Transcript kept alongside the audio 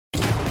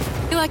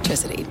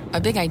Electricity,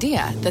 a big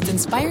idea that's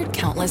inspired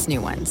countless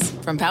new ones.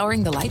 From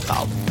powering the light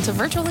bulb to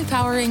virtually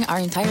powering our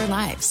entire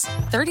lives.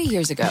 30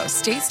 years ago,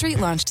 State Street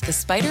launched the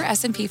SPDR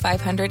S&P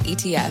 500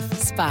 ETF,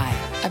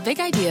 SPY. A big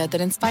idea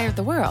that inspired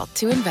the world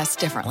to invest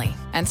differently.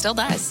 And still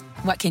does.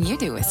 What can you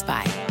do with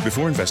SPY?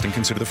 Before investing,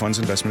 consider the fund's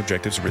investment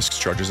objectives, risks,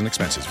 charges, and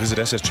expenses. Visit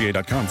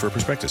ssga.com for a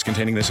prospectus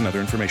containing this and other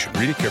information.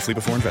 Read it carefully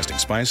before investing.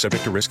 SPY is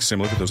subject to risks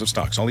similar to those of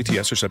stocks. All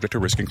ETFs are subject to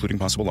risk, including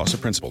possible loss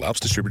of principal. Alps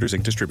Distributors,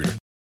 Inc. Distributor.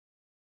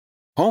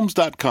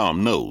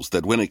 Homes.com knows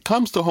that when it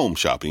comes to home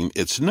shopping,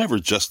 it's never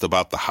just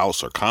about the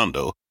house or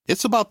condo.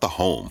 It's about the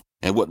home.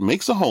 And what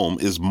makes a home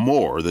is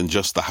more than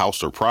just the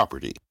house or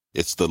property.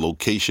 It's the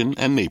location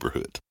and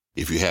neighborhood.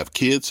 If you have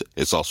kids,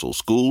 it's also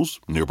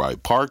schools, nearby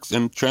parks,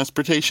 and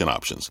transportation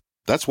options.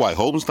 That's why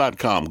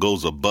Homes.com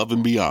goes above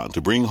and beyond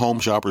to bring home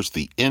shoppers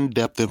the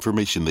in-depth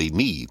information they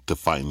need to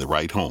find the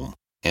right home.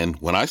 And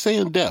when I say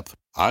in-depth,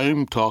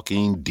 I'm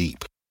talking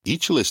deep.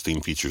 Each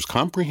listing features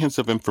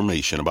comprehensive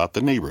information about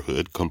the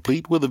neighborhood,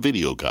 complete with a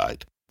video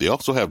guide. They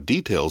also have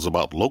details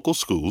about local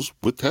schools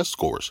with test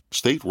scores,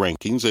 state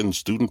rankings, and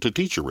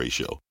student-to-teacher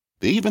ratio.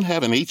 They even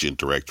have an agent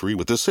directory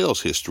with the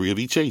sales history of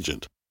each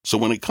agent. So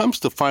when it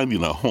comes to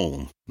finding a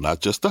home, not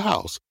just a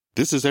house,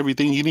 this is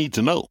everything you need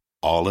to know,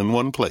 all in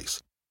one place.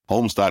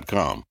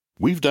 Homes.com.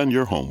 We've done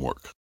your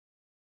homework.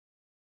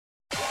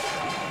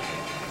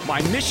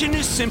 My mission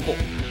is simple,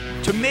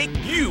 to make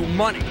you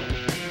money.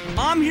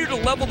 I'm here to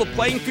level the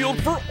playing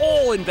field for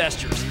all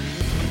investors.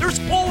 There's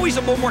always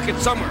a bull market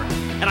somewhere,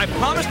 and I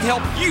promise to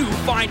help you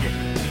find it.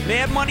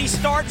 Mad Money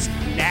starts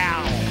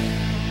now.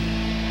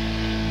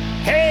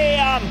 Hey,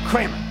 I'm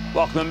Kramer.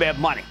 Welcome to Mad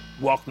Money.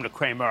 Welcome to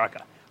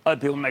Cramerica.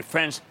 Other people, my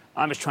friends,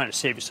 I'm just trying to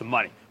save you some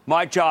money.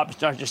 My job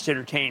is not just to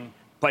entertain,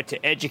 but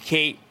to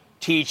educate,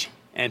 teach,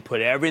 and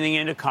put everything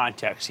into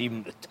context,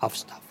 even the tough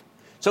stuff.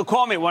 So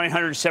call me at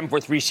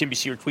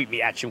 1-800-743-CNBC or tweet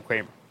me at Jim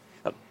Cramer.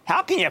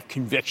 How can you have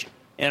conviction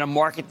in a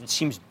market that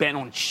seems bent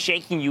on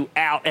shaking you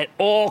out at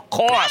all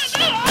costs?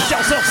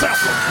 Sell, sell, sell.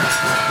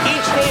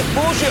 Each day it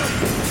fools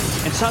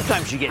you. And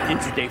sometimes you get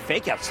intraday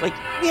fakeouts, like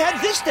we had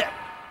this day.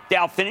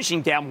 Dow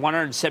finishing down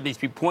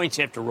 173 points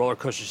after a roller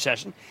coaster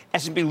session,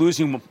 S&P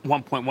losing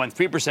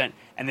 1.13%,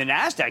 and the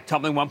Nasdaq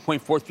tumbling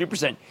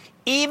 1.43%.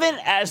 Even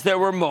as there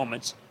were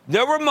moments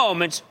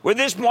where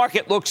this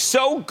market looked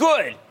so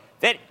good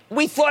that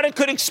we thought it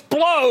could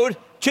explode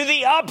to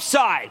the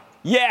upside.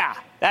 Yeah,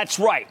 that's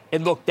right.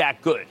 It looked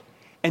that good.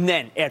 And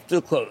then after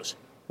the close,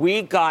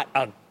 we got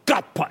a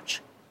gut punch.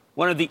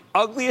 One of the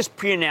ugliest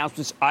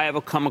pre-announcements I ever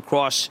come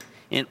across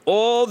in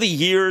all the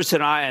years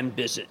that I am in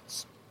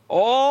business.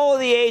 All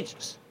the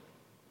ages.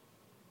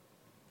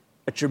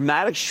 A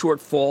dramatic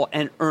shortfall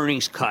and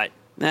earnings cut.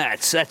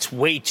 That's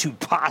way too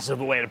positive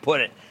a way to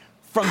put it.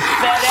 From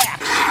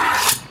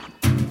FedEx,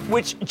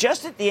 which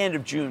just at the end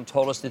of June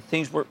told us that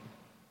things were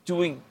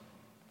doing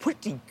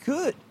pretty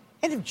good.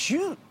 End of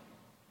June.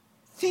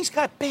 Things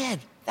got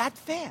bad that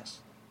fast.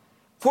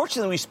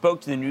 Fortunately, we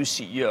spoke to the new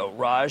CEO,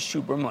 Raj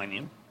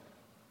Subramaniam,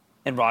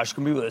 and Raj is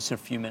going to be with us in a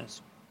few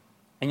minutes.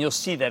 And you'll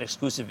see that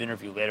exclusive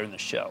interview later in the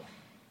show.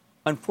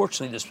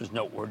 Unfortunately, this was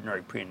no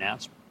ordinary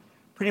pre-announcement.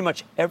 Pretty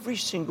much every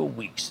single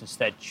week since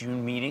that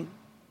June meeting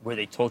where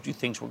they told you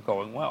things were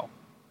going well,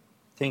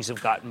 things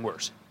have gotten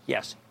worse.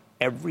 Yes,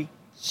 every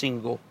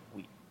single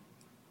week.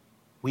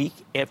 Week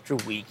after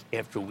week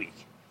after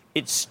week.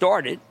 It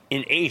started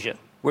in Asia,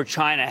 where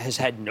China has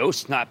had no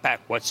snapback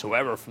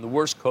whatsoever from the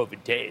worst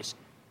COVID days.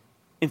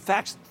 In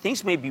fact,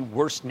 things may be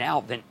worse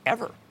now than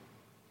ever.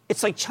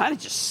 It's like China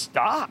just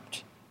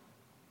stopped.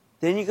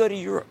 Then you go to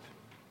Europe.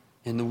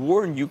 And the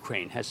war in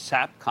Ukraine has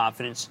sapped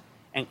confidence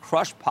and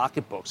crushed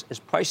pocketbooks as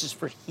prices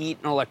for heat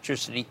and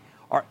electricity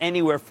are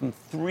anywhere from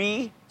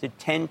 3 to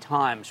 10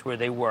 times where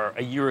they were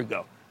a year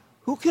ago.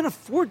 Who can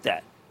afford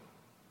that?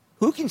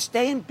 Who can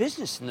stay in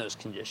business in those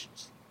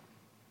conditions?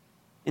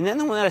 And then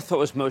the one that I thought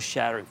was most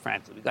shattering,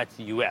 frankly, we got to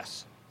the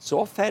U.S. It's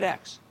all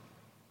FedEx.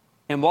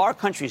 And while our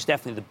country is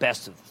definitely the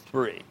best of the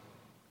three,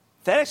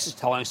 FedEx is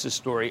telling us a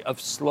story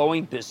of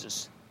slowing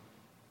business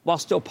while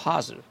still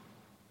positive.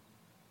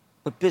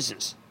 But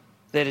business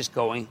that is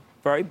going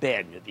very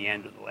bad near the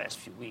end of the last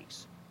few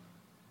weeks.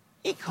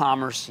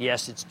 E-commerce,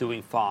 yes, it's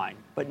doing fine,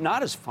 but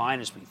not as fine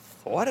as we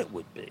thought it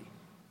would be.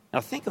 Now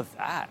think of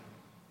that.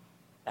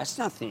 That's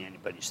nothing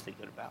anybody's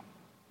thinking about.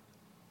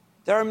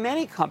 There are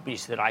many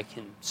companies that I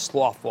can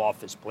slough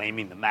off as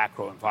blaming the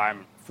macro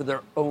environment for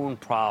their own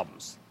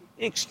problems.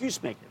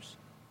 Excuse makers.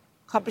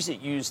 Companies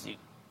that use the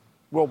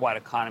worldwide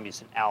economy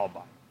as an alibi.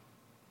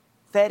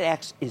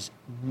 FedEx is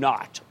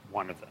not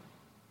one of them.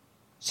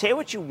 Say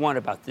what you want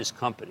about this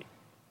company.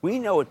 We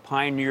know it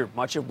pioneered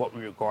much of what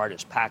we regard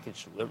as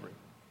package delivery,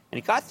 and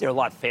it got there a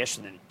lot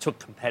faster than it took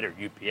competitor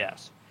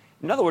UPS.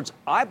 In other words,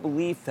 I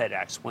believe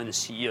FedEx when the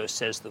CEO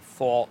says the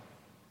fault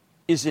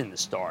is in the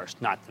stars,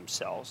 not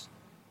themselves,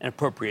 an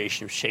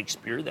appropriation of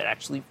Shakespeare that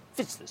actually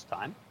fits this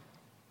time.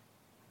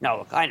 Now,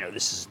 look, I know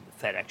this isn't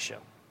the FedEx show,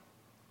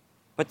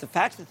 but the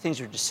fact that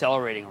things are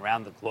decelerating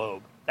around the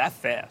globe that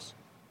fast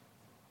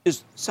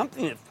is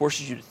something that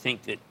forces you to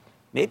think that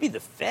maybe the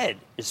Fed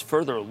is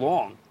further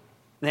along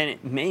than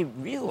it may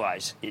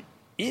realize it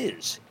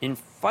is in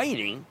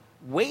fighting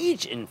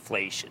wage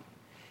inflation.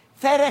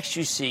 FedEx,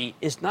 you see,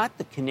 is not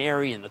the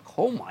canary in the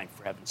coal mine,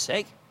 for heaven's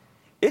sake.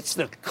 It's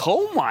the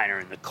coal miner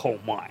in the coal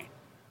mine,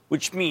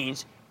 which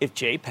means if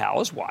Jay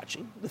Powell is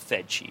watching, the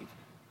Fed chief,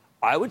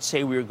 I would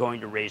say we are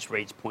going to raise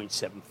rates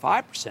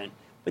 0.75%,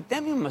 but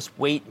then we must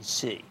wait and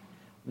see.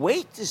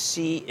 Wait to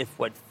see if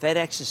what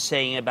FedEx is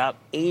saying about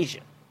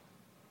Asia,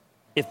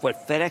 if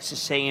what FedEx is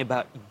saying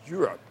about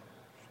Europe,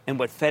 and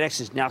what FedEx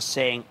is now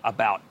saying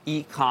about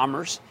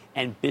e-commerce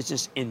and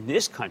business in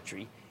this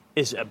country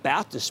is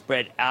about to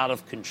spread out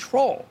of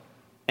control.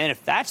 And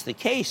if that's the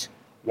case,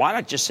 why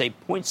not just say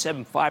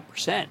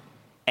 0.75%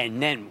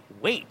 and then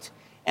wait?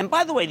 And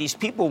by the way, these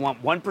people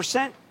want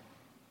 1%.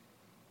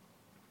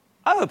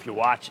 I hope you're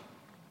watching.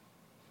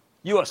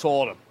 U.S.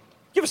 Hold'em,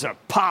 give us an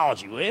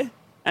apology, will you?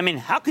 I mean,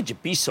 how could you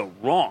be so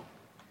wrong?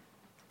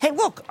 Hey,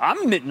 look,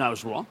 I'm admitting I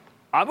was wrong.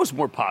 I was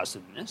more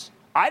positive than this.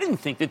 I didn't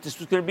think that this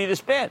was going to be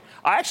this bad.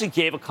 I actually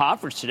gave a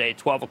conference today at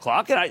 12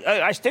 o'clock, and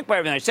I stick by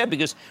everything I said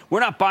because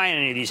we're not buying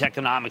any of these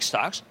economic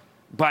stocks,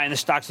 buying the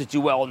stocks that do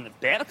well in the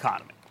bad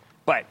economy.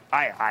 But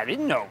I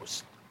didn't know.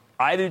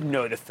 I didn't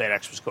know that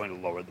FedEx was going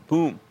to lower the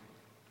boom.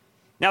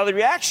 Now, the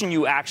reaction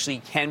you actually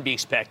can be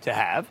expected to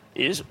have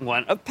is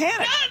one of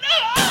panic.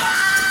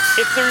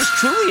 If there's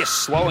truly a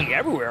slowing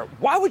everywhere,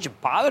 why would you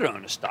bother to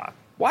own a stock?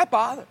 Why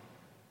bother?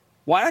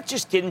 Why not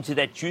just get into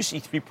that juicy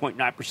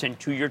 3.9%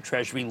 two-year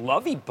Treasury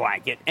lovey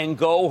blanket and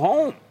go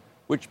home?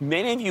 Which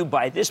many of you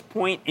by this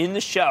point in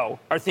the show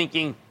are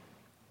thinking,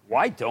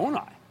 why don't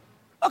I?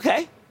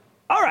 Okay,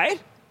 all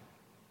right.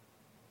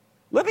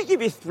 Let me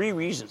give you 3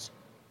 reasons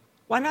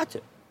why not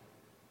to.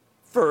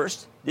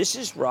 First, this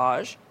is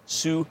Raj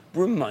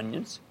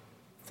Subramanian's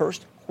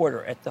first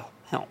quarter at the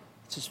helm.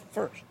 It's his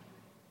first.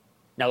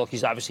 Now, look,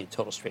 he's obviously a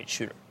total straight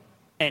shooter.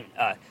 And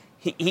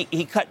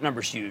he cut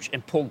numbers huge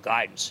and pulled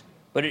guidance.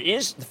 But it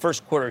is the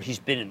first quarter he's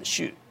been in the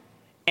chute.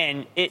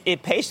 And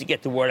it pays to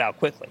get the word out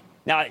quickly.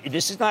 Now,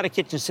 this is not a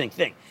kitchen sink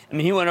thing. I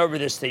mean, he went over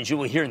this thing, you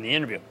will hear in the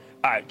interview,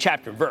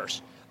 chapter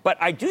verse. But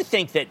I do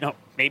think that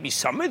maybe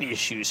some of the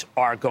issues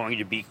are going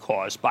to be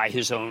caused by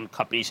his own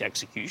company's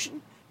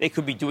execution. They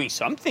could be doing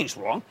some things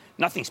wrong.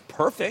 Nothing's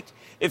perfect.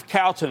 If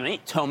Carol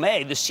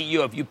Tomé, the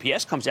CEO of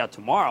UPS, comes out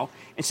tomorrow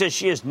and says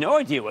she has no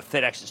idea what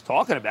FedEx is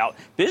talking about,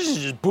 business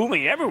is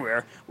booming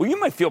everywhere, well, you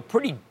might feel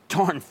pretty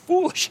darn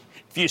foolish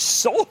if you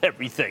sold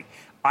everything.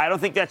 I don't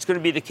think that's going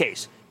to be the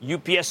case.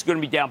 UPS is going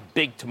to be down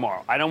big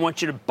tomorrow. I don't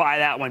want you to buy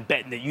that one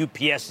betting that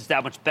UPS is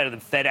that much better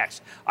than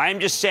FedEx. I'm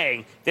just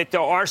saying that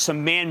there are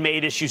some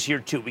man-made issues here,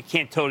 too. We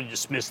can't totally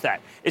dismiss that.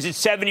 Is it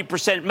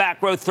 70%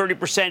 macro,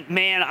 30%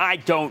 man? I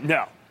don't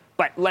know.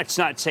 But let's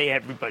not say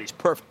everybody's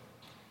perfect.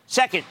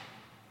 Second,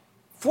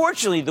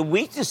 fortunately, the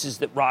weaknesses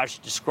that Raj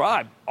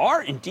described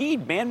are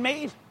indeed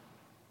man-made.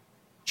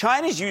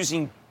 China's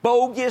using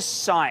bogus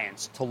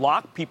science to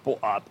lock people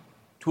up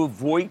to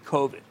avoid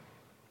COVID.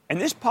 And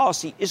this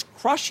policy is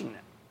crushing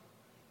them.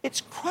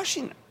 It's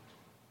crushing them.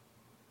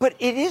 But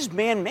it is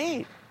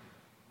man-made.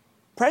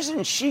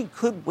 President Xi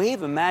could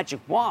wave a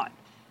magic wand.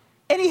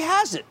 And he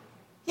has it.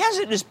 He has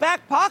it in his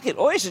back pocket.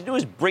 All he has to do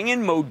is bring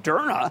in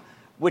Moderna,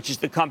 which is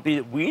the company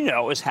that we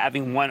know is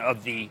having one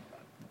of the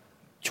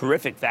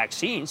terrific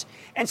vaccines,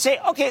 and say,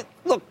 okay,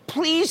 look,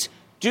 please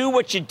do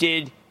what you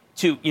did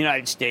to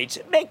United States.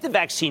 Make the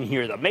vaccine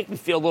here, though. Make me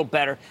feel a little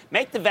better.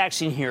 Make the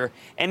vaccine here,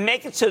 and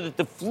make it so that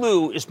the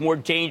flu is more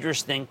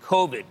dangerous than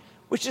COVID,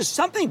 which is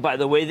something, by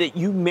the way, that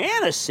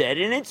Humana said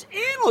in its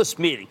analyst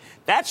meeting.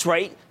 That's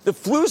right. The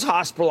flu's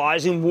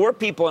hospitalizing more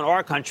people in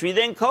our country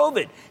than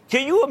COVID.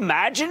 Can you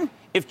imagine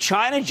if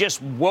China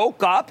just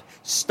woke up,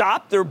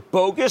 stopped their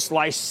bogus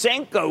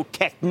Lysenko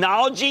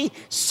technology,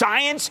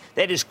 science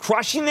that is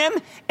crushing them,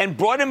 and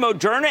brought in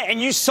Moderna, and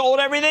you sold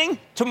everything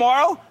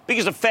tomorrow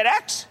because of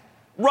FedEx?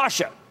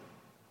 Russia.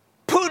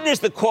 Putin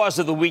is the cause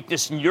of the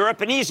weakness in Europe,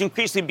 and he's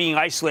increasingly being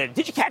isolated.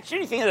 Did you catch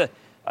anything of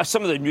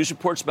some of the news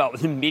reports about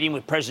him meeting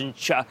with President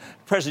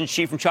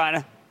Xi from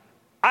China?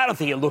 I don't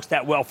think it looks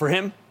that well for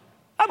him.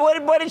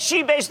 What did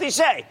Xi basically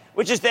say?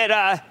 Which is that,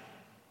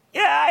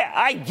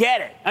 I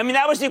get it. I mean,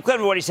 that was the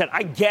equivalent of what he said.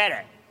 I get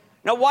it.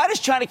 Now, why does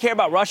China care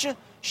about Russia?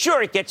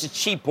 Sure, it gets its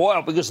cheap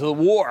oil because of the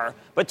war,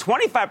 but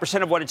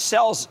 25% of what it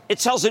sells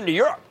into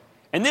Europe.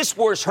 And this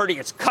war is hurting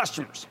its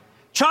customers.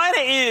 China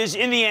is,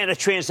 in the end, a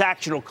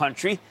transactional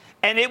country,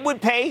 and it would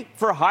pay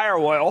for higher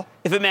oil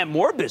if it meant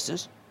more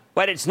business,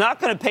 but it's not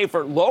going to pay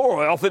for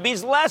lower oil if it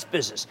means less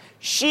business.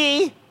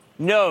 Xi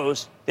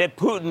knows that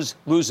Putin's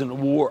losing the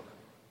war.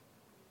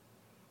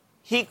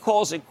 He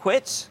calls it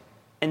quits,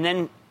 and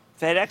then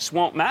FedEx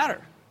won't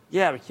matter.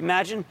 Yeah, but can you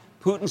imagine?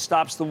 Putin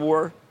stops the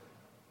war.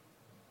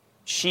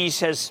 Xi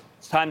says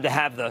it's time to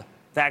have the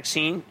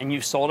vaccine, and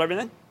you've sold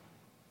everything.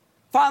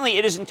 Finally,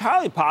 it is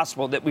entirely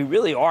possible that we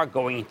really are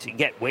going to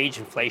get wage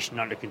inflation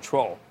under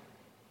control.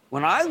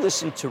 When I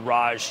listened to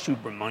Raj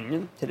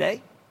Subramanian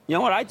today, you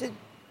know what I did?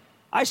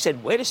 I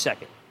said, wait a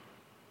second.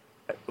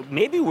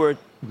 Maybe we're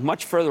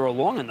much further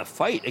along in the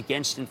fight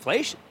against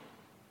inflation.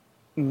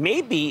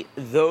 maybe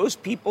those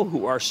people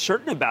who are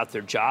certain about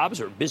their jobs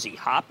or busy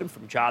hopping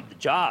from job to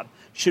job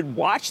should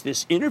watch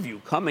this interview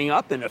coming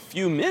up in a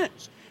few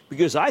minutes,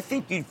 because I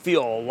think you'd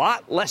feel a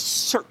lot less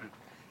certain.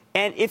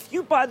 And if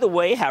you, by the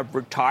way, have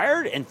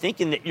retired and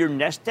thinking that your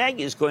nest egg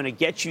is going to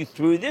get you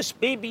through this,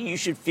 maybe you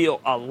should feel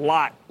a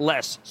lot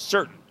less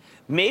certain.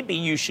 Maybe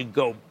you should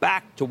go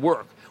back to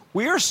work.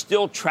 We are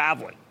still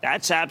traveling.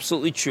 That's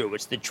absolutely true.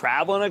 It's the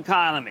traveling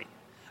economy.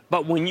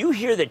 But when you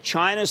hear that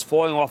China's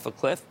falling off a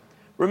cliff,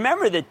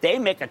 remember that they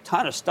make a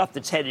ton of stuff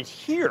that's headed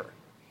here.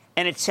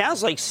 And it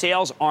sounds like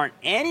sales aren't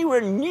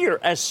anywhere near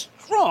as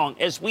strong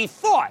as we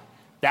thought.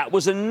 That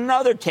was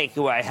another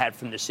takeaway I had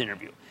from this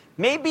interview.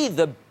 Maybe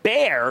the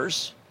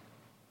bears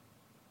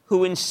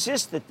who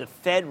insist that the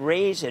Fed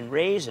raise and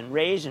raise and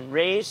raise and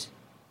raise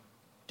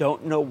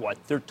don't know what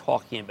they're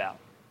talking about.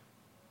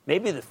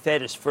 Maybe the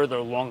Fed is further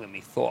along than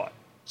we thought.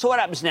 So what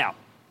happens now?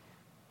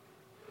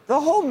 The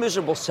whole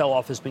miserable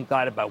sell-off has been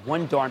guided by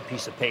one darn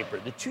piece of paper,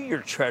 the 2-year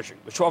Treasury,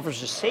 which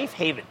offers a safe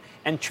haven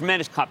and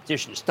tremendous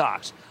competition to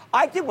stocks.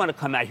 I did want to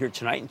come out here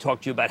tonight and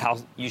talk to you about how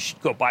you should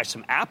go buy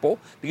some Apple,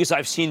 because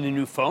I've seen the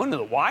new phone and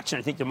the watch, and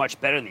I think they're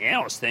much better than the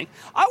analysts think.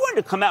 I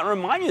wanted to come out and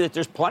remind you that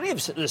there's plenty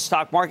of the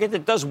stock market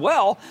that does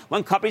well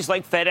when companies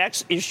like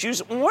FedEx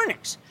issues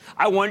warnings.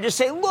 I wanted to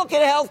say, look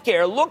at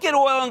healthcare, look at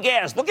oil and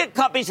gas, look at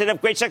companies that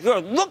have great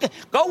sector growth.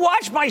 Go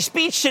watch my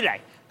speech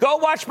today. Go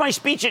watch my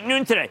speech at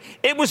noon today.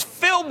 It was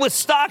filled with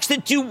stocks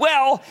that do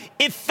well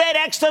if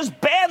FedEx does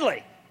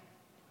badly.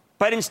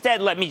 But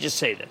instead, let me just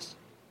say this.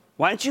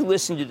 Why don't you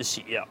listen to the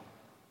CEO?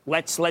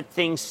 Let's let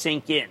things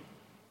sink in.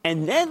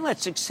 And then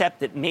let's accept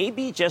that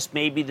maybe, just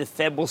maybe, the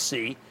Fed will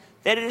see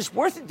that it is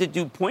worth it to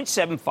do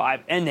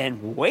 0.75 and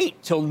then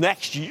wait till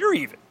next year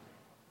even.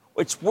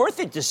 It's worth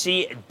it to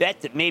see and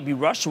bet that maybe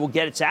Russia will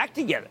get its act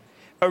together.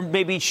 Or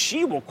maybe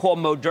she will call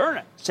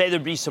Moderna, say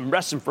there'll be some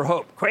wrestling for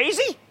hope.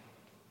 Crazy?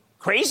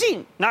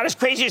 Crazy? Not as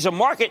crazy as a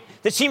market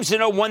that seems to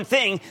know one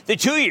thing, the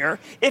 2-year.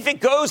 If it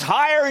goes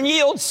higher in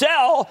yield,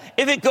 sell.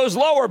 If it goes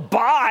lower,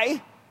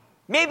 buy.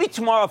 Maybe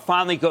tomorrow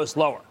finally goes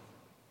lower.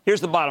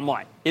 Here's the bottom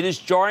line. It is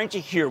jarring to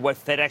hear what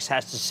FedEx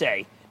has to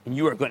say, and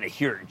you are going to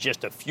hear it in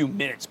just a few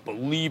minutes,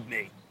 believe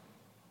me.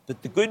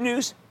 But the good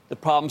news, the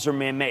problems are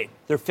man-made.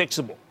 They're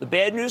fixable. The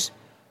bad news,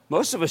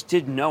 most of us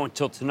didn't know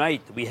until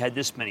tonight that we had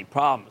this many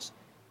problems,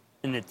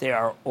 and that they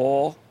are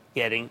all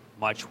getting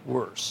much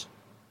worse,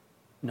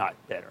 not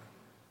better.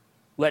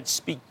 Let's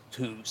speak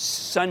to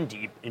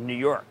Sandeep in New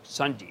York.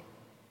 Sandeep.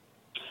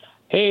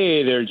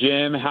 Hey there,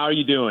 Jim. How are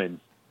you doing?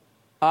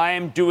 I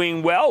am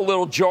doing well. A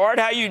little jarred.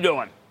 How you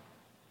doing?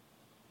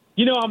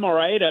 You know, I'm all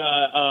right.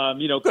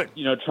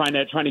 Good.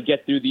 Trying to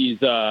get through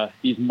these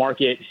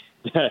market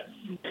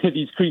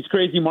these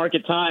crazy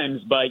market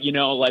times. But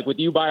like with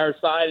you by our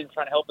side and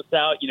trying to help us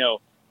out,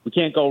 we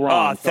can't go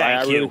wrong. Oh,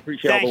 thank you. I really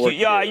appreciate all the work.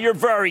 Yeah, you're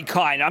very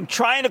kind. I'm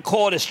trying to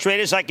call it as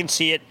straight as I can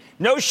see it.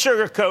 No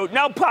sugarcoat,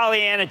 no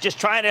Pollyanna, just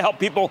trying to help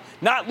people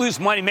not lose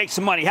money, make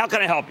some money. How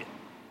can I help you?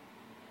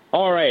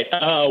 All right.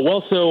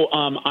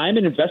 I'm an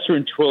investor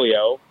in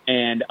Twilio,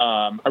 and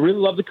I really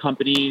love the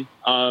company.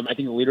 I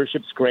think the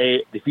leadership's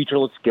great. The future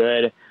looks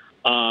good.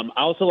 I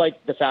also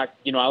like the fact,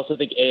 I also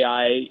think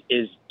AI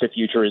is the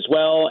future as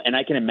well. And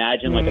I can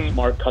imagine like a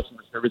smart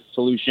customer service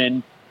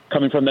solution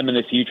coming from them in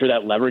the future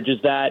that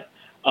leverages that.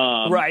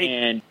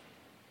 Right.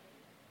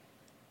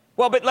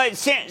 Well, but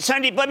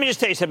Sandeep, let me just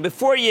tell you something.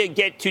 Before you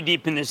get too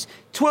deep in this,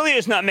 Twilio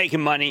is not making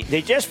money.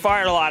 They just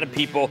fired a lot of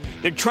people.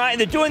 They're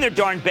doing their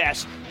darn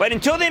best. But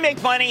until they make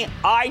money,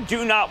 I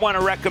do not want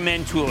to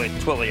recommend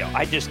Twilio.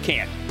 I just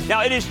can't.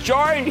 Now, it is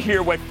jarring to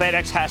hear what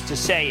FedEx has to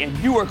say, and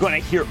you are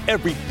going to hear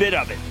every bit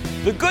of it.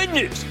 The good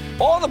news,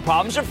 all the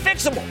problems are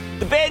fixable.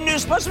 The bad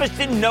news, most of us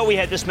didn't know we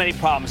had this many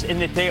problems,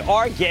 and that they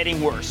are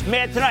getting worse.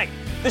 Man, tonight,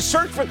 the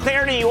search for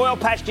clarity in the oil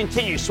patch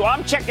continues, so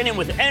I'm checking in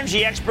with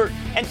energy expert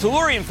and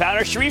Tellurian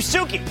founder Sharif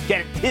Suki.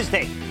 Get his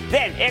take.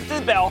 Then, after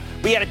the bell,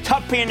 we had a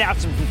tough pay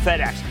announcement from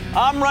FedEx.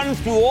 I'm running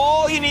through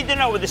all you need to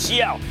know with the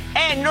CEO.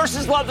 And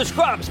nurses love the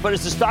scrubs, but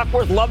is the stock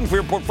worth loving for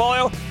your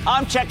portfolio?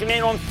 I'm checking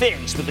in on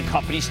things with the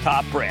company's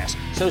top brass.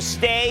 So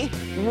stay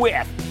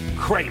with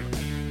Cramer.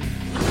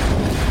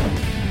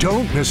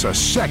 Don't miss a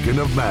second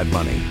of Mad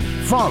Money.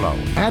 Follow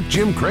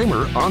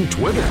 @JimCramer on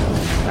Twitter.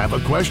 Have a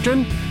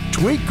question?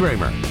 Tweet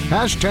Cramer.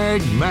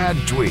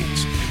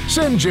 #MadTweets.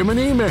 Send Jim an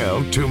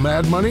email to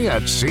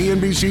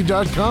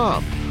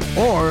madmoney@cnbc.com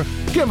or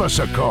give us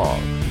a call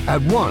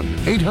at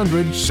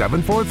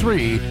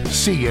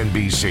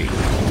 1-800-743-CNBC.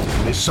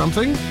 Miss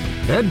something?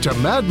 Head to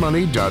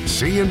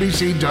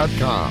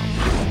madmoney.cnbc.com.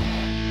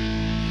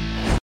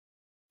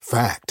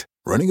 Fact.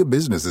 Running a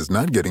business is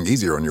not getting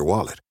easier on your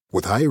wallet.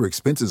 With higher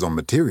expenses on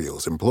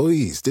materials,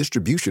 employees,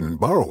 distribution, and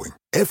borrowing,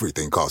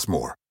 everything costs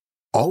more.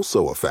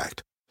 Also a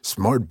fact.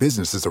 Smart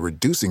businesses are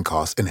reducing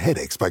costs and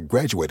headaches by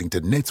graduating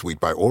to NetSuite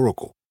by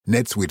Oracle.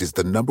 NetSuite is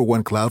the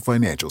 #1 cloud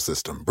financial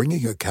system,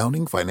 bringing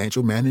accounting,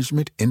 financial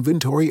management,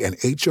 inventory, and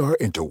HR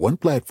into one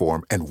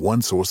platform and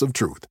one source of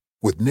truth.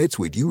 With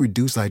NetSuite, you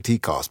reduce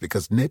IT costs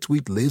because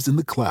NetSuite lives in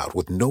the cloud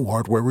with no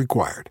hardware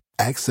required,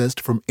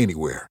 accessed from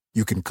anywhere.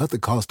 You can cut the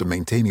cost of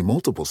maintaining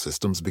multiple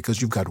systems because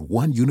you've got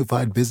one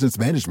unified business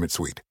management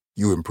suite.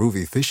 You improve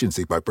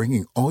efficiency by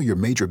bringing all your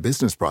major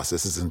business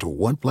processes into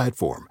one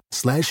platform,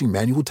 slashing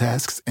manual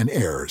tasks and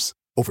errors.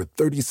 Over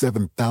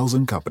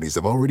 37,000 companies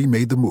have already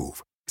made the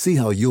move. See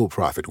how you'll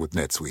profit with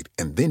NetSuite,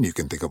 and then you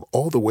can think of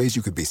all the ways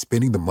you could be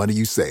spending the money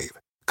you save.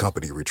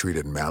 Company retreat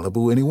in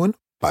Malibu, anyone?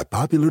 By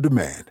popular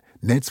demand,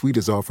 NetSuite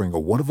is offering a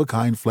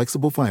one-of-a-kind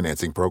flexible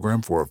financing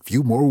program for a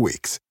few more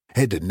weeks.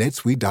 Head to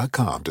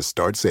netsuite.com to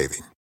start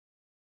saving.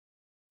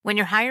 When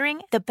you're hiring,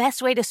 the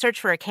best way to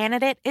search for a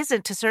candidate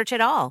isn't to search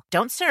at all.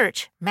 Don't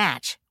search,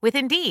 match with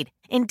Indeed.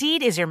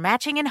 Indeed is your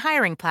matching and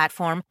hiring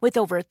platform with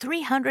over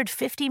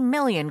 350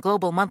 million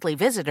global monthly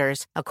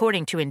visitors,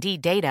 according to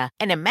Indeed data,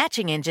 and a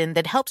matching engine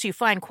that helps you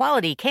find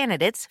quality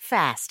candidates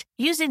fast.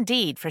 Use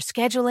Indeed for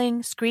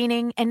scheduling,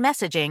 screening, and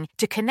messaging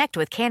to connect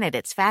with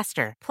candidates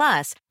faster.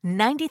 Plus,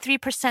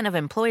 93% of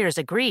employers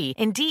agree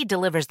Indeed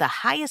delivers the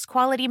highest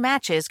quality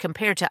matches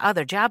compared to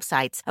other job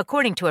sites,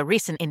 according to a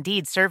recent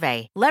Indeed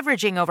survey.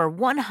 Leveraging over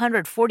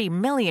 140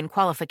 million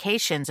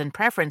qualifications and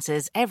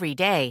preferences every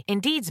day,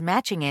 Indeed's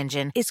matching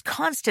engine is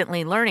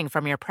constantly learning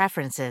from your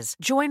preferences.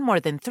 Join more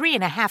than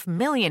 3.5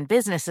 million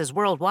businesses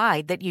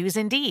worldwide that use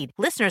Indeed.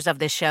 Listeners of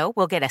this show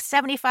will get a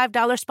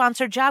 $75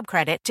 sponsored job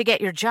credit to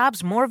get your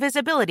jobs more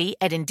visibility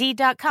at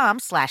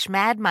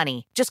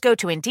Indeed.com/madmoney. Just go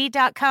to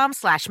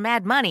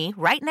Indeed.com/madmoney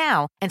right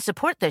now and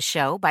support this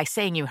show by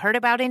saying you heard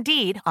about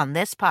Indeed on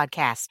this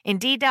podcast.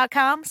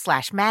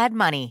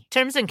 Indeed.com/madmoney.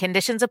 Terms and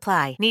conditions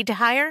apply. Need to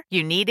hire?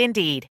 You need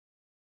Indeed.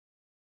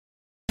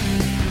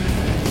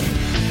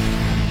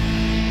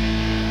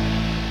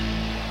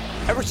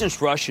 Ever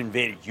since Russia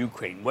invaded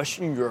Ukraine,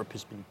 Western Europe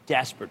has been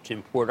desperate to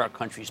import our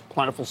country's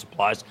plentiful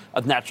supplies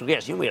of natural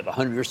gas. We have a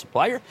 100-year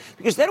supply here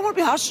because they don't want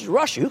to be hostages to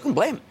Russia. Who can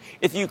blame them?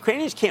 If the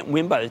Ukrainians can't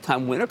win by the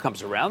time winter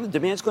comes around, the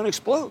demand's going to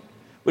explode.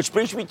 Which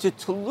brings me to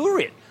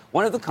Tellurian,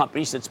 one of the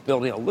companies that's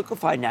building a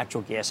liquefied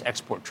natural gas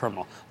export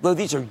terminal. Though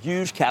these are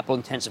huge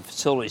capital-intensive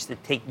facilities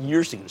that take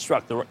years to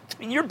construct, the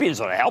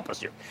Europeans ought to help us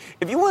here.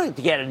 If you wanted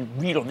to get a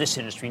read on this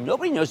industry,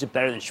 nobody knows it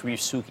better than Sharif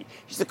Suki.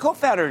 He's the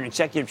co-founder and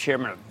executive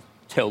chairman of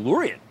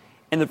Tellurian,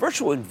 and the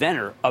virtual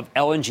inventor of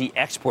LNG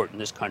export in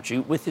this country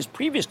with his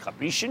previous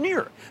company,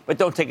 Cheniere. But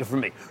don't take it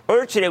from me.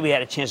 Earlier today, we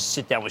had a chance to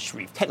sit down with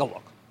Sharif. Take a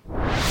look.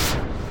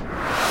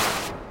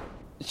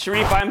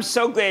 Sharif, I'm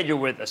so glad you're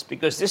with us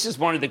because this is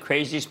one of the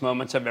craziest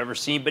moments I've ever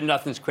seen, but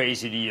nothing's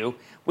crazy to you.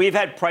 We've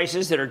had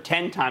prices that are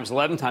 10 times,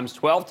 11 times,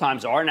 12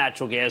 times our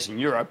natural gas in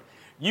Europe.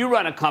 You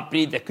run a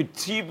company that could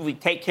conceivably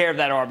take care of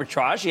that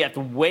arbitrage. You have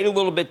to wait a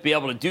little bit to be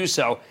able to do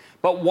so.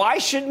 But why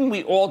shouldn't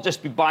we all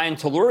just be buying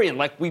Tellurian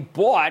like we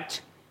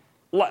bought...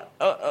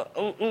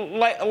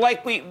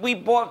 like we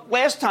bought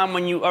last time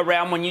when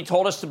you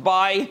told us to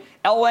buy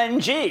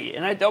LNG,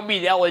 and I don't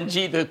mean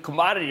LNG the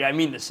commodity, I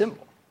mean the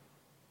symbol.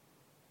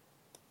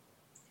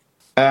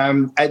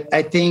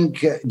 I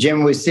think,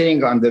 Jim, we're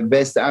sitting on the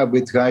best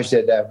arbitrage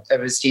that I've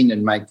ever seen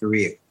in my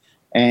career.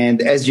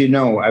 And as you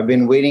know, I've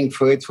been waiting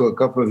for it for a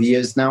couple of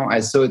years now. I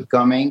saw it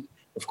coming.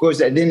 Of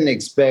course, I didn't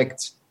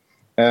expect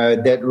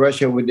that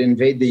Russia would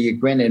invade the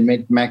Ukraine and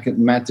make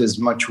matters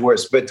much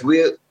worse. But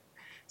we're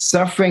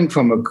suffering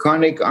from a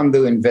chronic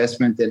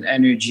underinvestment in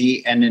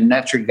energy and in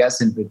natural gas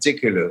in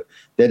particular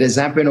that has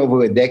happened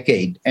over a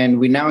decade. And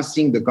we're now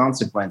seeing the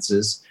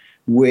consequences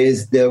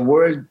with the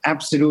world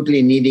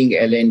absolutely needing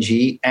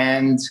LNG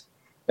and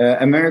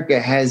America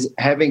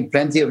having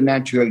plenty of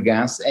natural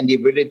gas and the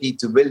ability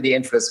to build the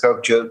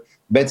infrastructure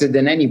better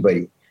than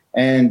anybody.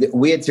 And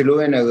we at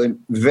Tellurian are in a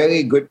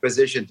very good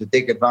position to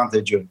take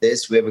advantage of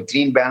this. We have a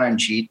clean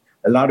balance sheet,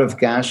 a lot of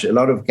cash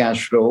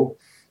flow.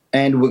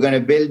 And we're going to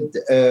build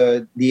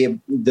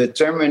the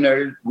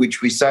terminal,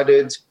 which we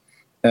started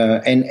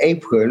in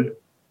April.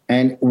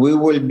 And we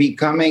will be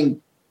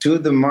coming to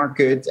the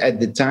market at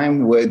the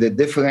time where the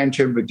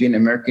differential between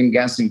American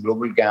gas and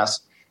global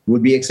gas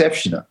would be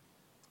exceptional.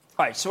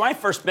 All right. So when I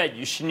first met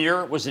you,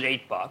 Cheniere was at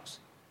 $8.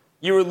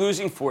 You were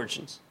losing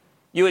fortunes.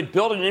 You had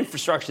built an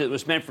infrastructure that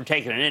was meant for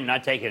taking it in,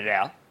 not taking it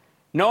out.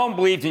 No one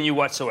believed in you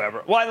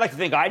whatsoever. Well, I'd like to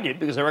think I did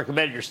because I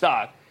recommended your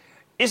stock.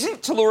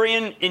 Isn't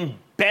Tellurian in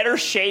better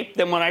shape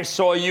than when I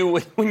saw you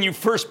when you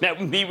first met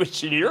with me with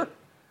Cheniere?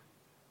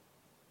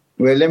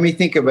 Well, let me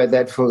think about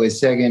that for a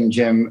second,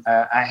 Jim.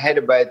 I had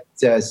about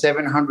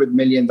 $700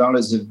 million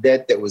of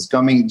debt that was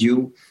coming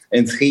due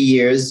in 3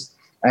 years.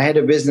 I had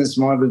a business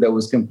model that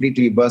was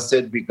completely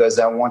busted because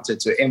I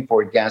wanted to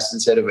import gas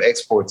instead of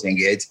exporting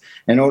it.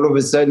 And all of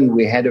a sudden,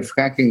 we had a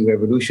fracking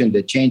revolution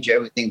that changed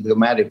everything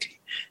dramatically.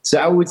 So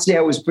I would say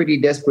I was pretty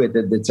desperate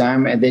at the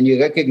time. And then you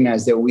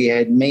recognize that we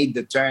had made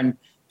the turn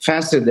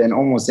faster than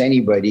almost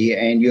anybody.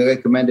 And you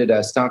recommended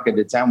our stock at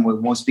the time where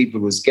most people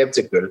were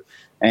skeptical.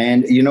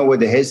 And you know what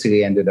the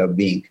history ended up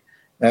being.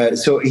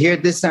 So here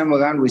this time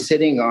around, we're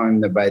sitting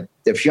on about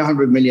a few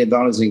 $100 million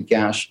in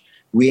cash.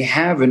 We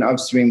have an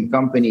upstream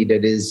company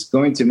that is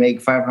going to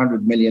make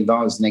 $500 million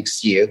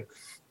next year.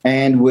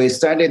 And we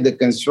started the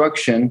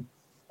construction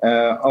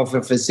of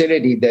a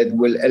facility that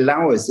will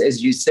allow us,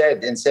 as you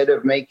said, instead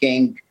of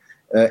making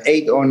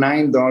 $8 or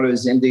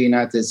 $9 in the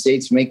United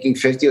States, making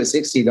 $50 or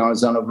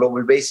 $60 on a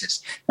global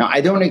basis. Now,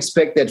 I don't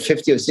expect that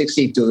 50 or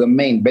 60 to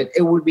remain, but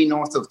it will be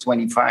north of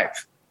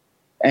 25.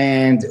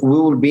 And we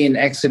will be in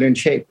excellent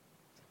shape.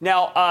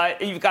 Now,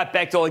 you've got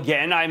Bechtel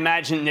again. I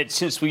imagine that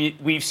since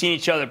we've seen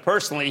each other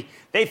personally,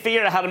 they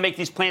figured out how to make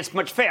these plants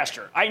much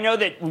faster. I know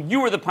that you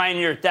were the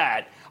pioneer at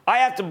that. I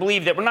have to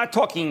believe that we're not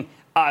talking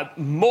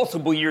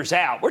multiple years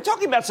out. We're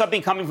talking about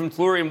something coming from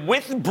Tellurian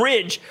with the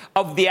bridge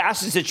of the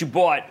assets that you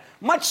bought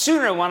much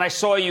sooner when I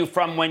saw you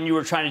from when you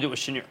were trying to do a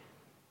Cheniere.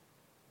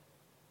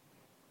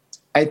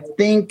 I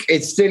think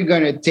it's still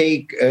going to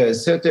take a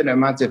certain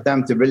amount of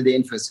time to build the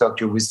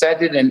infrastructure. We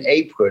started in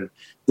April.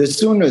 The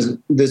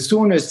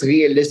soonest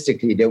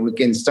realistically that we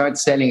can start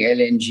selling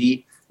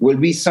LNG will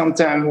be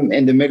sometime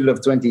in the middle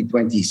of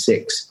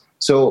 2026.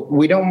 So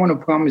we don't want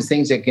to promise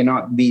things that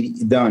cannot be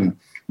done.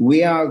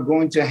 We are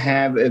going to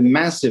have a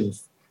massive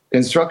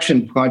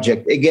construction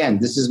project. Again,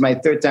 this is my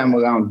third time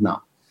around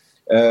now,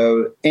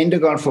 in the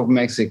Gulf of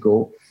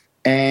Mexico.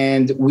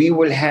 And we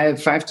will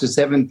have 5,000 to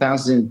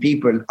 7,000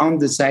 people on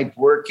the site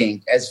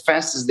working as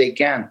fast as they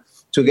can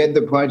to get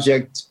the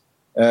project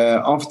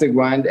off the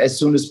ground as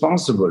soon as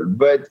possible.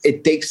 But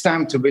it takes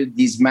time to build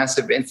these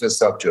massive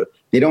infrastructure.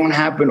 They don't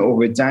happen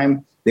over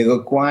time. They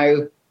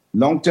require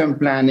long-term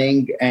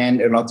planning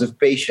and a lot of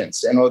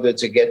patience in order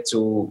to get to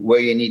where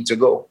you need to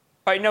go.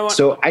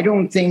 So I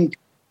don't think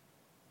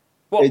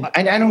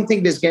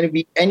there's going to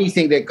be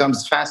anything that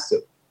comes faster.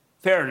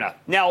 Fair enough.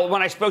 Now,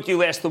 when I spoke to you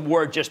last, the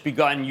war had just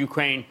begun in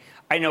Ukraine.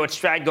 I know it's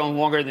dragged on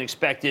longer than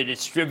expected.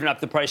 It's driven up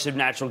the price of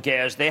natural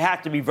gas. They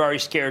have to be very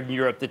scared in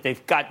Europe that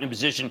they've gotten in a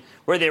position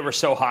where they were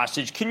so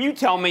hostage. Can you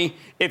tell me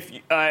if,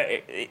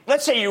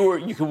 let's say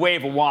you could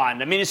wave a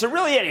wand. I mean, is there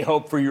really any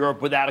hope for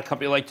Europe without a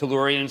company like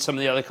Tellurian and some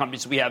of the other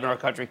companies we have in our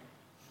country?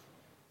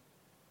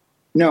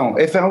 No,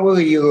 if I were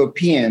a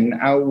European,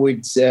 I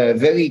would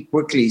very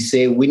quickly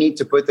say we need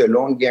to put a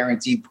loan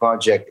guarantee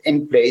project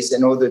in place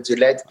in order to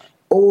let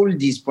all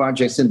these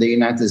projects in the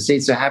United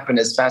States to happen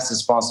as fast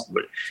as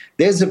possible.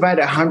 There's about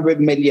 100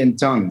 million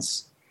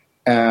tons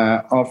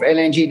of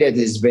LNG that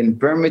has been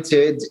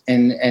permitted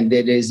and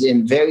that is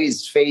in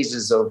various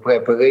phases of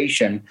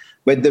preparation.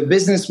 But the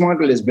business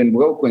model has been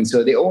broken.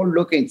 So they're all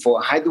looking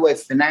for, how do I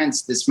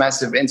finance this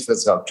massive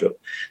infrastructure?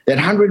 That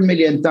 100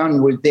 million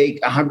ton will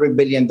take $100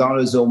 billion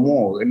or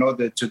more in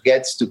order to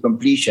get to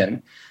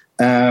completion.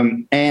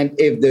 And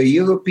if the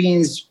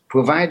Europeans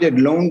provided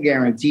loan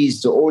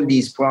guarantees to all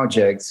these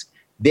projects,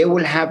 they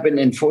will happen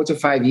in 4 to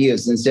 5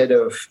 years instead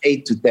of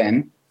 8 to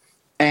 10.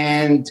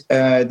 And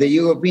the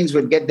Europeans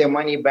will get their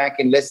money back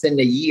in less than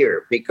a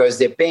year because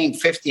they're paying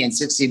 $50 and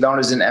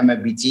 $60 in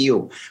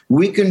MMBTU.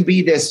 We can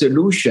be their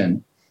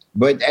solution.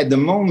 But at the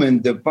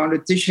moment, the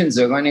politicians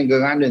are running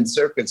around in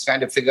circles trying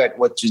to figure out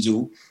what to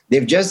do.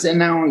 They've just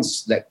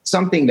announced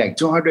something like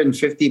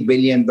 $250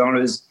 billion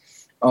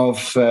of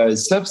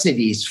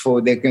subsidies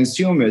for their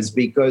consumers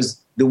because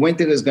the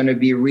winter is going to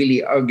be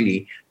really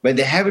ugly. But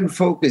they haven't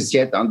focused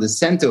yet on the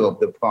center of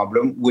the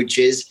problem, which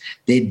is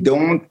they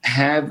don't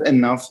have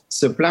enough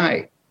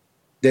supply.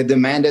 The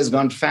demand has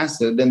gone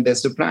faster than the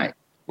supply.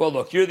 Well,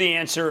 look, you're the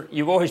answer.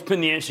 You've always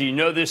been the answer. You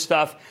know this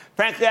stuff.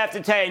 Frankly, I have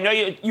to tell you, I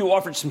know you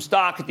offered some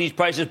stock at these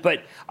prices,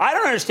 but I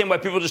don't understand why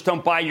people just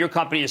don't buy your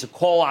company as a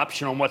call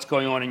option on what's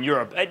going on in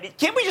Europe.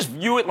 Can't we just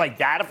view it like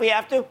that if we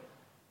have to?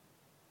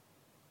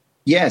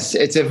 Yes,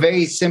 it's a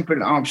very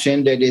simple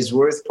option that is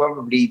worth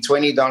probably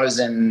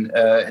 $20 in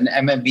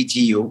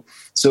MMBTU.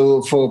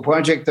 So for a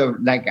project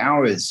like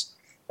ours,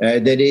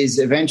 that is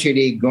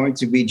eventually going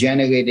to be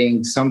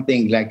generating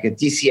something like a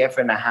TCF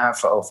and a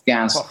half of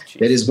gas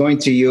that is going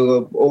to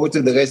Europe or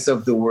to the rest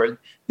of the world,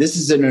 this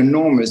is an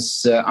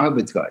enormous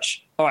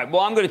arbitrage. All right,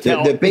 well, I'm going to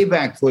tell the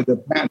payback for the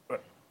plant.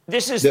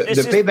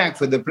 Payback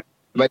for the plant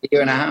about a year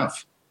and a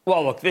half.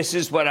 Well, look, this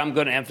is what I'm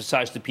going to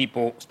emphasize to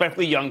people,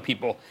 especially young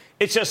people.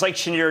 It's just like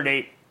Cheniere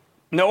Date.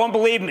 No one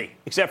believed me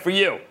except for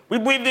you. We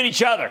believed in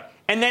each other.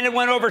 And then it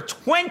went over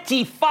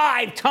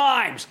 25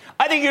 times.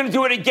 I think you're going to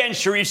do it again,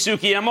 Sherif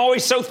Suki. And I'm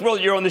always so thrilled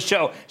you're on the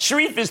show.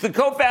 Sherif is the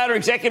co-founder,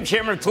 executive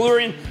chairman of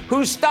Tellurian,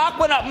 whose stock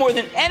went up more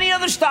than any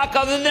other stock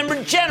other than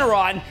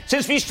Regeneron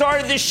since we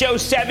started this show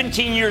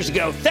 17 years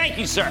ago. Thank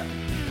you, sir.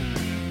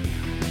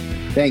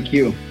 Thank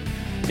you.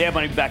 Mad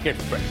Money back here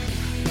for break.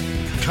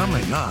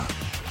 Coming up,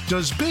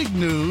 does big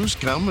news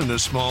come in a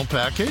small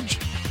package?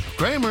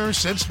 Cramer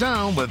sits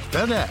down with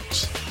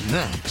FedEx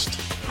next.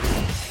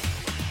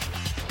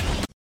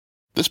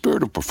 The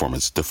spirit of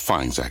performance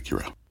defines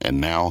Acura,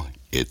 and now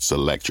it's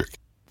electric.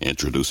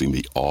 Introducing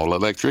the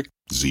all-electric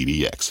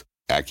ZDX,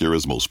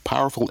 Acura's most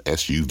powerful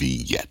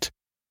SUV yet.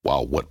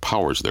 While what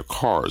powers their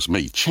cars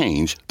may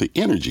change, the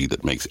energy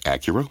that makes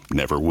Acura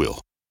never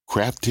will.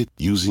 Crafted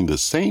using the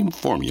same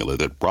formula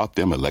that brought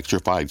them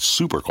electrified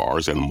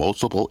supercars and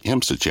multiple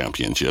IMSA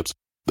championships,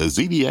 the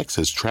ZDX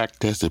has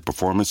track-tested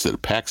performance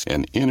that packs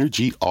an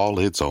energy all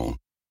its own.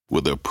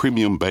 With a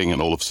premium Bang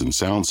 & Olufsen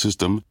sound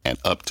system and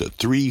up to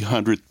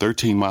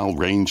 313-mile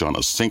range on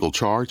a single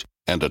charge,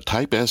 And a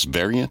Type S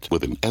variant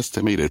with an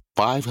estimated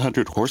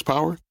 500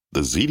 horsepower?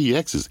 The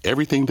ZDX is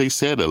everything they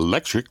said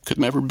electric could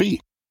never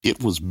be.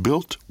 It was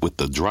built with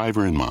the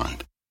driver in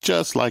mind,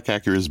 just like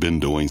Acura's been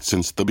doing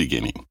since the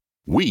beginning.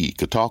 We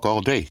could talk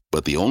all day,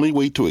 but the only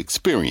way to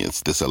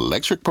experience this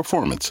electric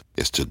performance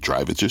is to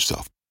drive it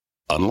yourself.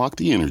 Unlock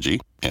the energy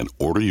and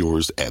order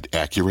yours at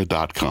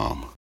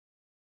Acura.com.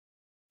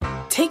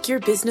 Take your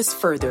business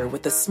further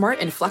with the smart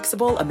and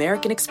flexible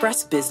American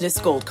Express Business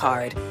Gold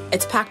Card.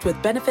 It's packed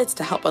with benefits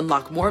to help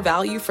unlock more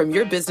value from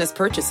your business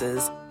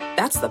purchases.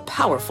 That's the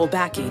powerful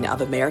backing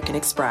of American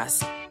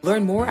Express.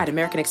 Learn more at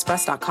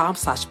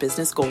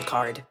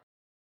americanexpress.com/businessgoldcard.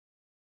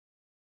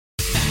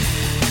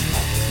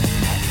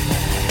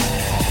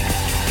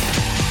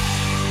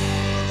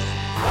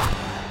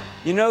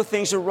 You know,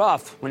 things are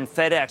rough when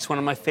FedEx, one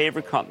of my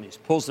favorite companies,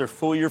 pulls their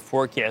full-year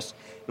forecast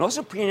and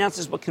also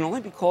pre-announces what can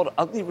only be called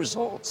ugly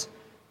results.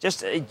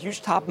 Just a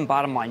huge top and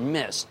bottom line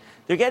miss.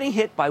 They're getting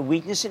hit by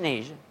weakness in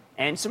Asia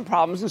and some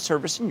problems in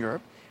service in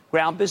Europe.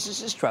 Ground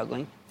business is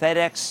struggling.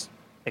 FedEx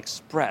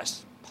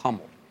Express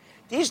pummeled.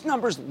 These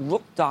numbers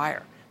look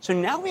dire. So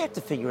now we have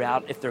to figure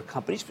out if they're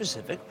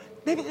company-specific.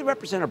 Maybe they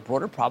represent a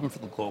broader problem for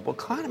the global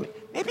economy.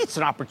 Maybe it's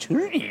an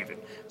opportunity even.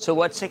 So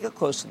let's take a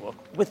close look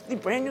with the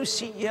brand new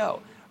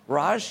CEO,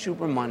 Raj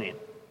Subramanian.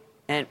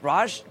 And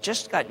Raj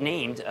just got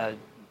named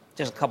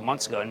just a couple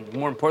months ago, and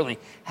more importantly,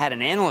 had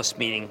an analyst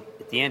meeting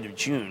at the end of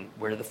June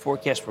where the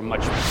forecasts were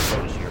much more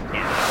rosier.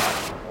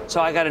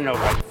 So I got to know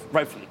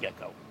right from the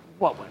get-go,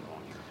 what went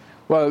wrong here?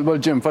 Well,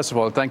 Jim, first of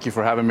all, thank you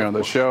for having me on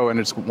the show, and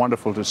it's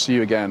wonderful to see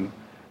you again.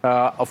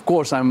 Of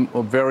course, I'm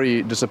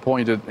very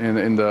disappointed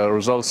in the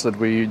results that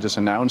we just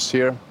announced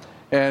here.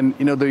 And,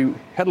 you know, the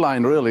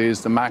headline really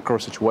is the macro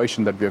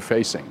situation that we're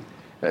facing.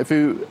 Let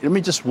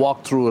me just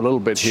walk through a little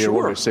bit here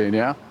what we're seeing,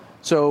 yeah?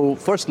 So,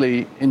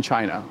 firstly, in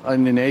China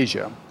and in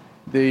Asia,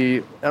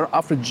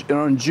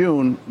 around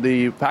June,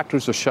 the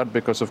factories were shut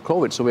because of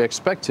COVID. So we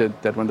expected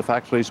that when the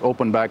factories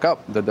open back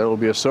up, that there will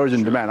be a surge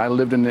in demand. I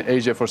lived in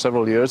Asia for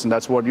several years, and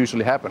that's what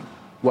usually happened.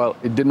 Well,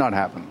 it did not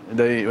happen.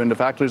 When the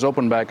factories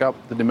opened back up,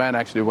 the demand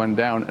actually went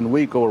down, and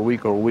week over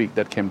week,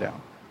 that came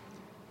down.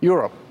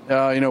 Europe,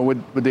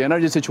 with the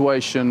energy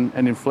situation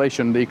and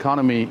inflation, the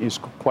economy is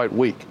quite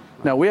weak.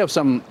 Now, we have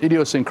some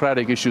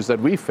idiosyncratic issues that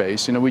we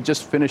face. You know, we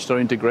just finished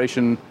our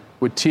integration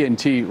with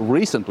TNT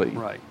recently.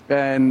 Right.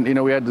 And, you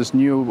know, we had this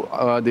new,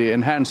 the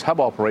enhanced hub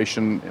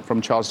operation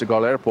from Charles de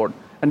Gaulle Airport.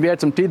 And we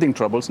had some teething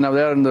troubles. Now,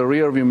 they're in the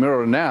rearview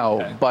mirror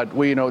now, okay. But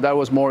that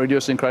was more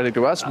idiosyncratic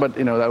to us. But,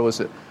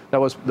 that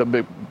was the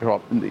big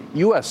problem. In the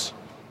U.S.,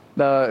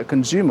 the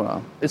consumer,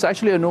 it's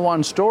actually a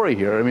nuanced story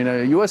here. I mean,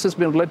 the U.S. has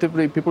been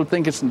relatively, people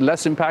think it's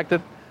less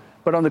impacted.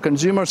 But on the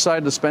consumer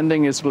side, the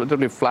spending is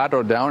relatively flat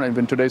or down, and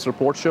even today's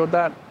report showed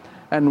that.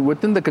 And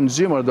within the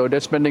consumer, though, they're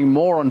spending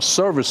more on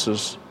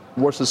services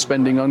versus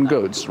spending on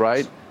goods,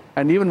 right?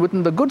 And even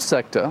within the goods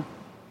sector,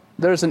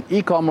 there's an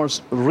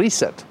e-commerce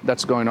reset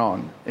that's going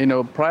on. You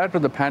know, prior to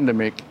the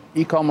pandemic,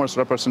 e-commerce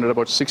represented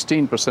about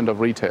 16% of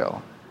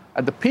retail.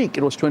 At the peak,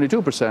 it was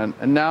 22%,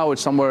 and now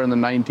it's somewhere in the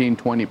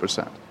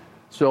 19-20%.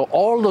 So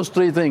all those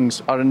three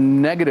things are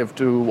negative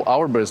to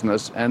our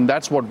business, and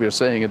that's what we're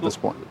saying at this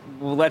point.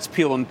 Well, let's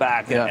peel them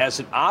back. Yeah. As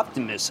an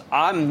optimist,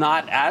 I'm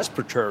not as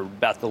perturbed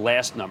about the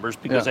last numbers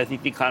because I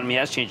think the economy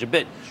has changed a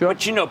bit. Sure. But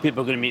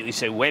people are going to immediately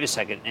say, wait a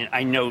second, and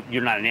I know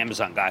you're not an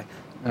Amazon guy.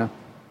 Yeah.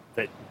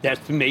 That's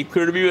been made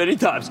clear to me many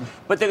times.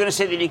 But they're going to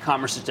say that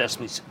e-commerce is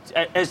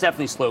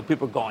definitely slow.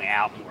 People are going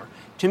out more.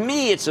 To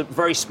me, it's a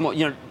very small,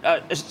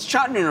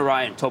 Shantanu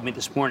Narayan told me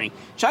this morning,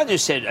 Shantanu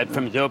said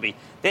from Adobe,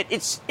 that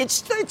it's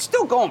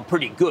still going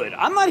pretty good.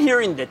 I'm not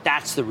hearing that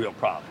that's the real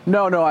problem.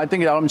 No, I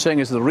think all I'm saying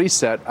is the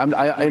reset.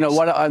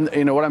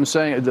 What I'm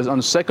saying is on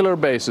a secular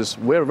basis,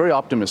 we're very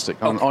optimistic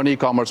on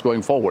e-commerce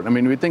going forward. I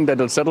mean, we think that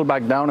it'll settle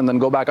back down and then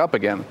go back up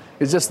again.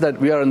 It's just that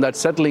we are in that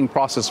settling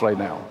process right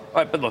now. All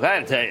right, but look, I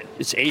got to tell you,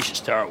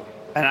 Asia's terrible,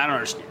 and I don't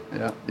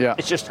understand. Yeah.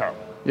 It's just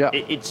terrible. Yeah.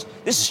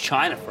 This is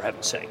China, for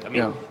heaven's sake. I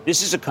mean,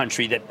 This is a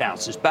country that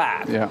bounces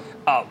back. Yeah.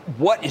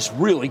 What is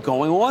really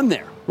going on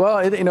there? Well,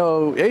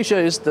 Asia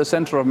is the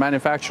center of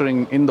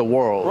manufacturing in the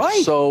world.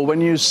 Right. So when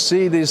you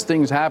see these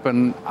things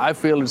happen, I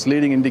feel it's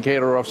leading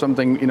indicator of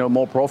something,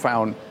 more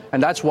profound.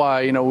 And that's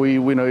why,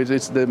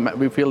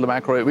 we feel the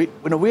macro.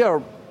 We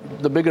are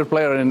the bigger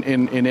player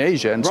in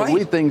Asia, and so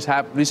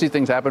we see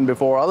things happen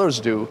before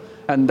others do.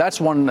 And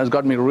that's one that's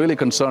got me really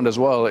concerned as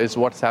well, is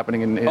what's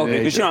happening in Asia.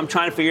 Because I'm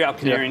trying to figure out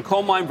canary in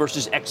coal mine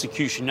versus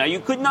execution. Now, you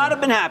could not have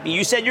been happy.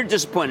 You said you're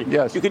disappointed.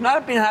 Yes. You could not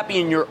have been happy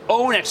in your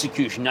own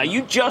execution. Now,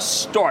 you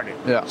just started.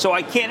 Yeah. So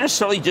I can't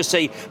necessarily just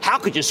say, how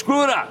could you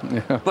screw it up?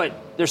 Yeah. But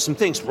there's some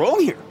things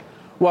wrong here.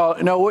 Well,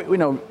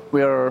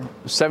 we are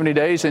 70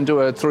 days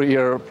into a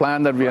 3-year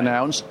plan that we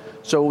announced.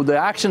 So the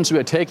actions we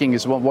are taking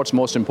is what's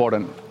most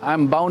important.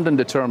 I'm bound and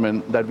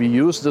determined that we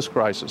use this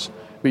crisis,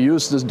 we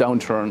use this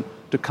downturn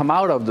to come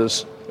out of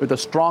this with a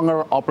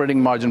stronger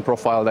operating margin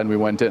profile than we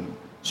went in.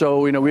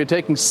 So, we're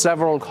taking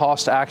several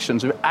cost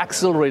actions. We're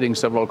accelerating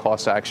several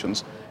cost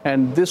actions.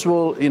 And this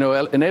will,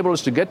 enable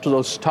us to get to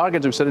those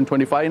targets we set in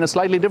 25 in a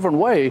slightly different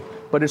way,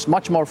 but it's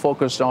much more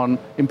focused on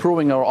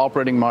improving our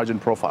operating margin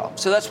profile.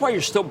 So that's why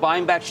you're still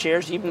buying back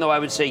shares, even though I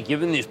would say,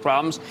 given these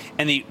problems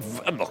and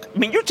look, I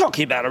mean, you're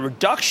talking about a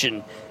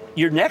reduction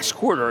your next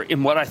quarter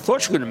in what I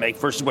thought you were going to make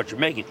versus what you're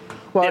making.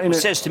 Well, it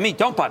says to me,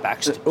 don't buy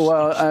back shares.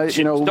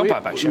 Don't buy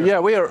back shares. Yeah,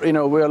 we're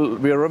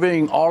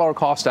reviewing all our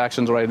cost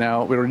actions right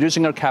now. We're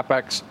reducing our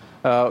capex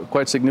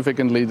quite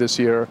significantly this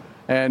year.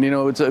 And,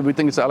 we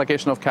think it's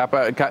allocation of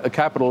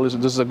capital. This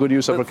is a good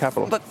use of our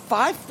capital. But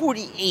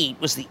 548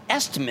 was the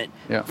estimate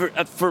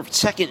for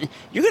second.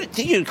 You're going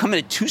to come in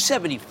at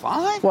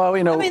 275? Well,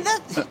 I mean,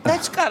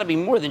 that's got to be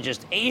more than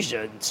just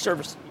Asia and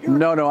service.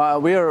 No.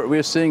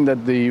 We're seeing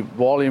that the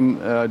volume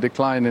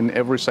decline in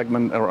every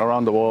segment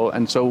around the world.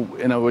 And so,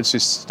 we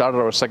started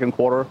our second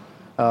quarter.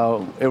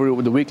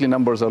 The weekly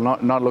numbers are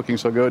not looking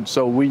so good.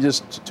 So we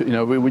just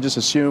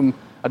assume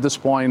at this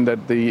point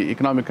that the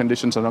economic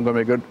conditions are not going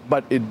to be good,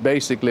 but it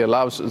basically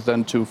allows us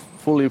then to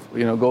fully,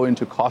 go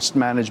into cost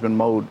management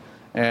mode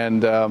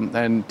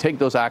and take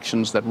those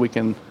actions that we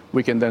can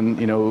then,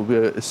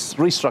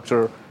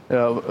 restructure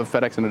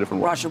FedEx in a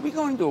different way. Raj, are we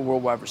going to a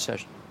worldwide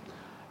recession?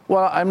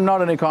 Well, I'm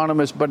not an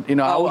economist, but you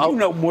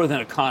know more than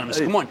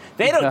economists. Come on,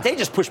 they don't. They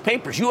just push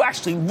papers. You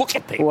actually look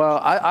at papers. Well,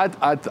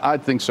 I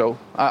think so.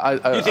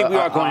 You think we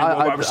are going to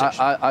a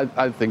recession?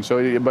 I think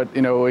so. But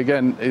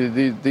again,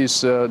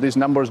 these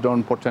numbers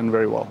don't portend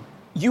very well.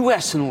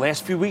 U.S. in the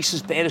last few weeks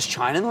as bad as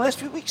China in the last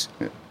few weeks.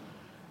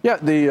 Yeah,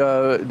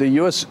 the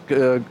U.S.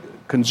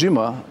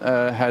 Consumer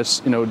has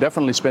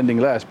definitely spending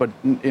less, but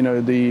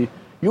the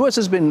U.S.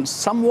 has been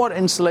somewhat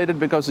insulated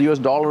because the U.S.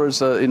 dollar is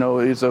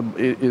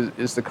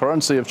the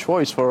currency of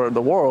choice for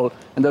the world,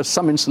 and there's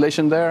some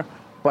insulation there.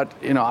 But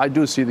I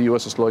do see the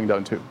U.S. is slowing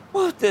down too.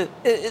 Well,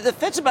 the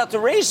Fed's about to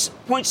raise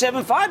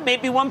 0.75,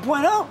 maybe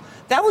 1.0.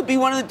 That would be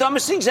one of the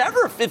dumbest things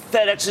ever if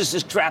FedEx is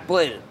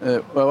extrapolated.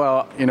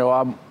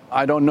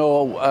 I don't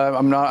know.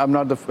 I'm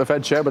not the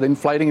Fed chair, but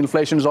fighting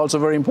inflation is also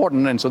very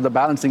important. And so the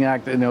balancing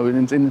act, in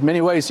many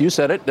ways, you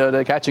said it,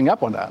 they're catching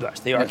up on that. Yes,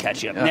 they are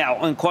catching up. Yeah. Now,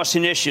 on cost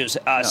and issues,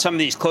 some of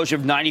these closure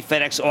of 90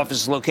 FedEx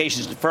office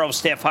locations, deferral of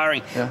staff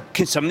hiring,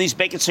 can some of these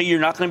make it so you're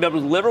not going to be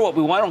able to deliver what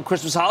we want on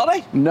Christmas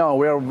holiday? No,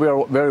 we are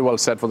very well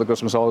set for the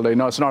Christmas holiday.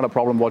 No, it's not a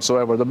problem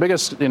whatsoever. The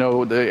biggest,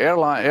 the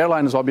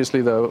airline is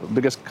obviously the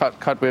biggest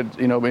cut with,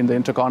 in the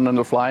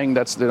intercontinental flying.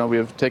 That's,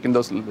 we're taking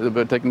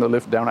the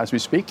lift down as we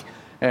speak.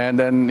 And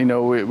then,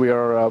 we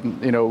are,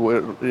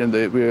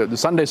 the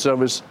Sunday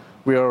service,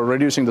 we are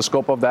reducing the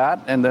scope of that.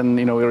 And then,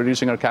 we're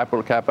reducing our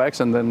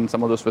capex and then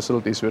some of those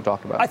facilities we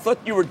talked about. I thought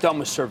you were done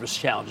with service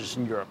challenges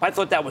in Europe. I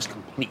thought that was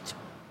complete.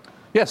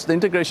 Yes, the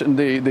integration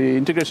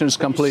is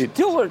complete.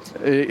 Still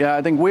yeah,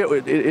 I think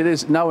it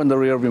is now in the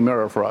rearview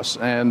mirror for us.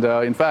 And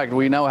in fact,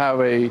 we now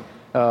have a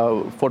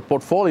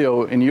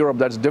portfolio in Europe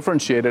that's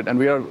differentiated, and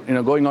we are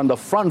going on the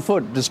front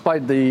foot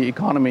despite the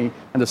economy,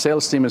 and the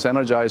sales team is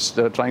energized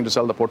trying to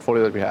sell the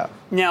portfolio that we have.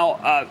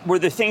 Now, were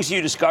there things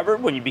you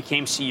discovered when you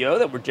became CEO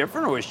that were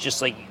different, or was it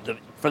just like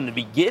from the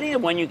beginning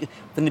of when you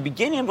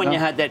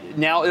had that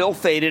now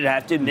ill-fated, I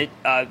have to admit,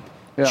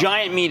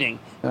 giant meeting?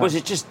 Was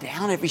it just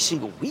down every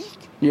single week?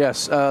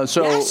 Yes. The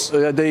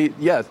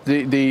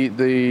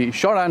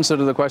short answer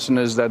to the question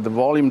is that the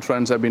volume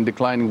trends have been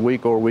declining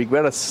week over week. We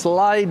had a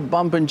slight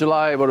bump in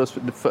July, but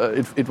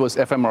it was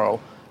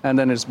ephemeral, and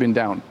then it's been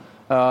down.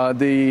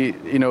 The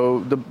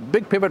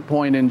big pivot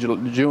point in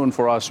June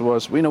for us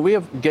was we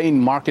have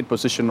gained market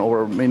position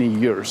over many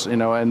years.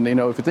 And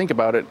if you think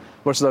about it,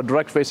 versus our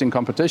direct-facing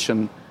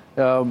competition.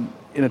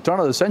 In a turn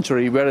of the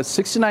century, we had a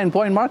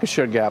 69-point market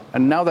share gap,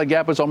 and now that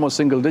gap is almost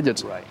single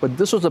digits. Right. But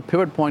this was a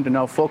pivot point to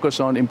now focus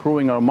on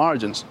improving our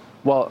margins.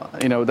 Well,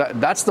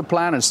 that's the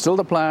plan. It's still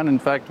the plan. In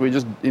fact, we're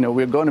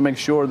going to make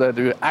sure that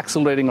we're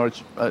accelerating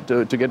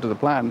to get to the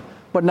plan.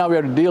 But now we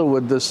have to deal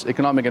with this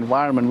economic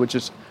environment, which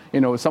is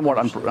somewhat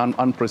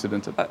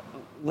unprecedented.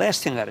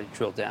 Last thing I got to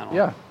drill down on.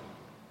 Yeah.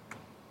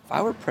 If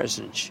I were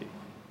President Xi,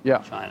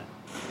 China,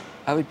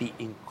 I would be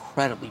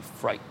incredibly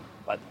frightened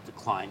by the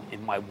decline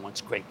in my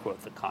once great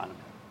growth economy.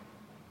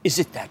 Is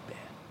it that bad?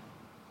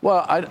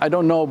 Well, I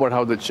don't know about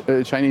how the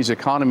Chinese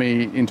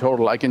economy in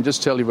total. I can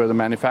just tell you about the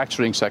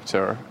manufacturing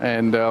sector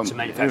and it's a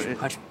manufacturing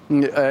country.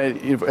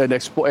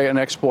 And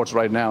exports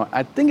right now.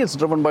 I think it's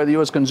driven by the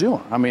U.S.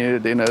 consumer. I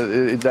mean,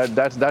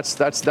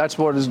 that's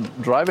what is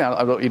driving.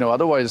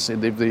 Otherwise,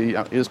 if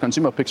the U.S.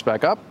 consumer picks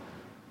back up,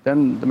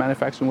 then the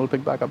manufacturing will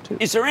pick back up too.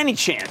 Is there any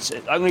chance,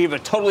 I'm going to give a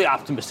totally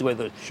optimistic way,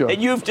 that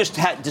you've just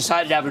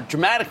decided to have a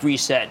dramatic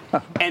reset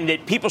and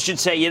that people should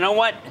say, you know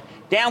what,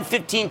 down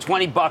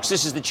 $15-20,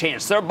 this is the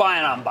chance. They're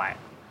buying, I'm buying.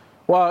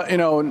 Well,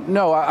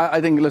 no, I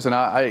think, listen,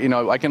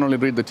 I can only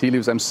read the tea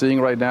leaves I'm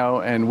seeing right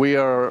now, and we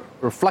are a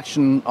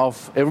reflection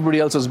of everybody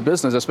else's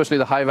business, especially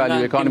the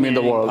high-value economy in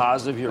the world.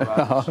 Positive, you're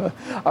right.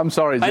 I'm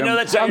sorry, Jim. I know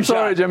that's I'm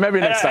sorry, Jim. Maybe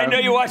next time. I know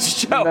you watch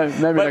the show.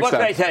 Maybe but next what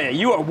time. can I tell you?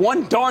 You are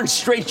one darn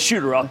straight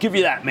shooter. I'll give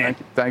you that, man.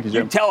 Thank you,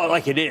 Jim. You tell it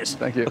like it is.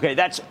 Thank you. Okay,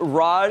 that's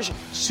Raj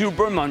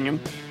Subramaniam,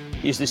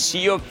 He's the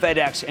CEO of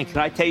FedEx. And can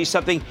I tell you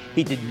something?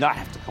 He did not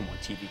have to come on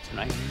TV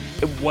tonight.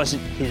 It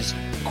wasn't his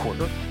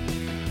quarter,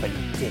 but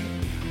he did.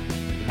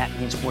 And that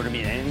means more to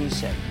me than anything he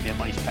said. Mad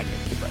Money's back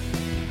at the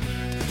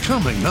break.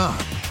 Coming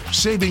up,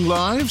 saving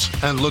lives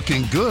and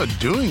looking good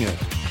doing it.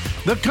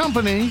 The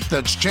company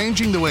that's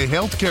changing the way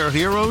healthcare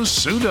heroes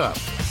suit up.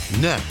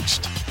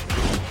 Next.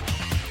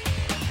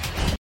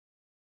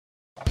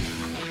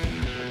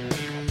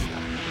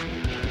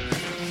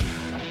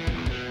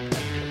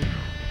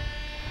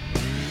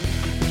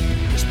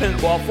 It's been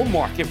an awful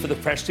market for the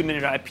fresh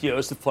 2-minute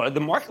IPOs that flooded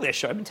the market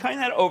last year. I've been telling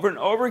that over and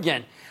over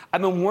again.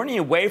 I've been warning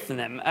away from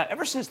them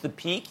ever since the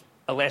peak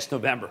last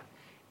November.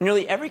 In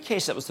nearly every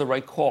case, that was the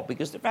right call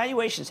because the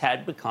valuations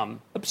had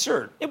become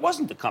absurd. It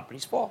wasn't the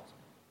company's fault.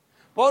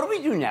 But what do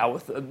we do now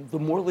with the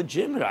more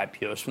legitimate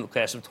IPOs from the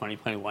class of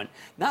 2021,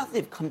 now that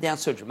they've come down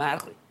so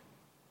dramatically?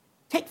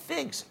 Take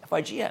FIGS,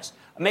 FIGS,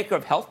 a maker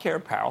of healthcare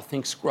apparel,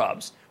 think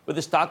scrubs, with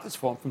a stock that's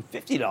fallen from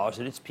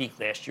 $50 at its peak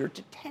last year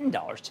to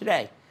 $10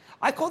 today.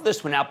 I called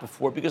this one out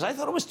before because I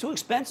thought it was too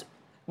expensive.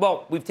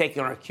 Well, we've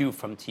taken our cue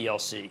from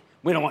TLC.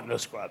 We don't want no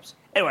scrubs.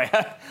 Anyway,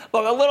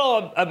 look, a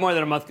little more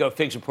than a month ago,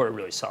 FIGS reported a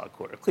really solid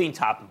quarter. Clean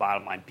top and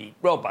bottom line beat,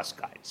 robust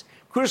guidance.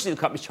 Crucially, the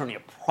company's turning a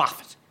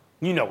profit.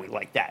 You know we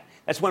like that.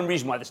 That's one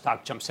reason why the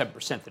stock jumped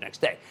 7% the next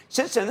day.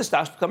 Since then, the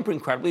stock's become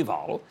incredibly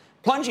volatile,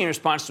 plunging in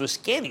response to a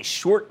scathing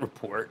short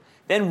report,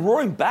 then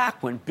roaring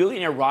back when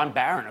billionaire Ron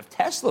Barron of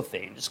Tesla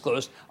fame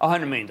disclosed a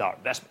 $100 million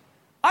investment.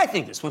 I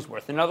think this one's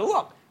worth another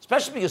look,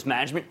 especially because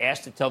management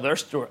asked to tell their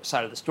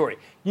side of the story.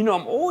 You know,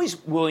 I'm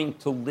always willing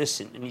to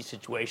listen in these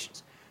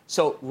situations.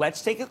 So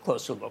let's take a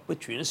closer look with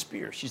Trina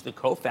Spear. She's the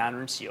co-founder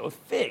and CEO of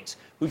FIGS,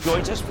 who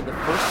joins us for the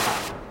first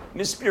time.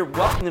 Ms. Spear,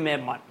 welcome to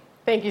Mad Money.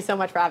 Thank you so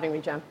much for having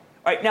me, Jim.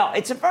 All right, now,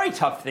 it's a very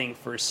tough thing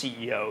for a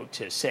CEO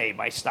to say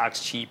my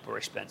stock's cheap or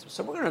expensive,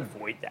 so we're going to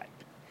avoid that.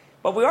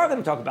 But we are going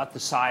to talk about the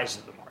size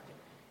of the market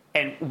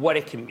and what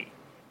it can mean.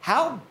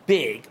 How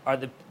big are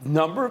the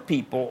number of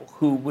people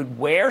who would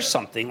wear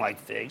something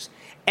like FIGS,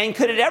 and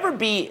could it ever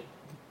be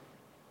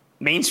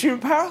mainstream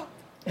apparel?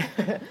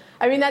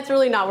 I mean, that's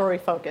really not where we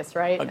focus,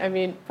 right? Okay. I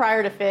mean,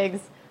 prior to FIGS,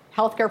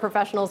 healthcare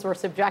professionals were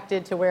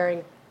subjected to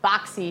wearing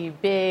boxy,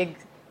 big,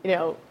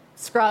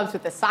 scrubs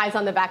with the size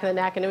on the back of the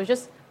neck, and it was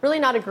just really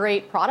not a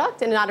great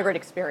product and not a great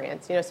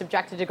experience.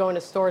 Subjected to go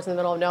into stores in the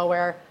middle of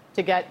nowhere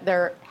to get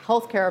their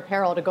healthcare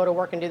apparel to go to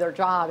work and do their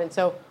job. And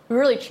so we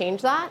really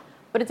changed that.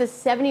 But it's a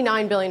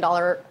 $79 billion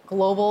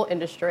global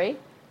industry,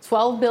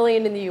 $12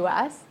 billion in the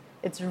U.S.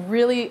 It's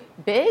really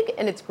big,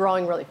 and it's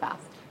growing really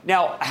fast.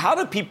 Now, how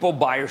do people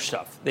buy your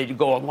stuff? They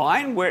go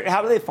online?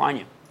 How do they find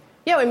you?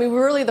 Yeah, I mean,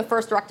 we're really the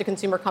first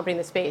direct-to-consumer company in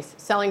the space,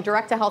 selling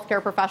direct to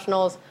healthcare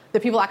professionals, the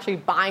people actually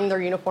buying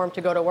their uniform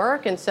to go to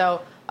work. And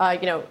so,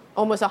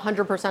 almost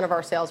 100% of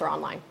our sales are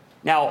online.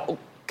 Now,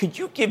 could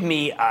you give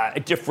me a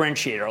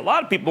differentiator? A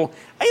lot of people,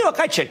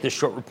 I checked this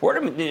short report. I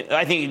mean,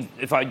 I think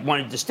if I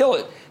wanted to distill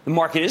it, the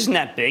market isn't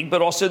that big,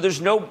 but also there's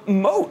no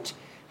moat.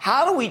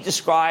 How do we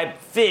describe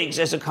FIGS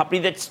as a company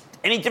that's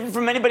any different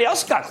from anybody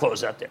else got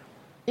clothes out there?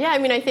 Yeah, I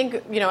mean, I think,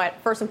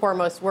 at first and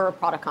foremost, we're a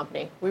product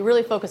company. We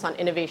really focus on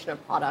innovation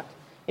of product,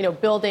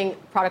 building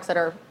products that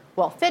are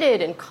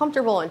well-fitted and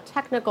comfortable and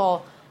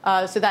technical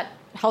so that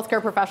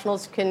healthcare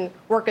professionals can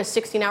work a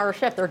 16-hour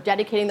shift. They're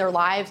dedicating their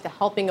lives to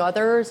helping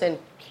others and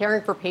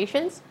caring for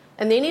patients,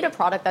 and they need a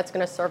product that's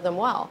going to serve them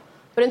well.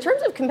 But in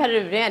terms of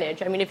competitive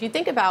advantage, I mean, if you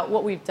think about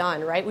what we've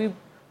done, right, we've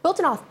built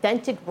an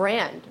authentic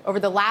brand over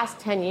the last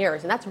 10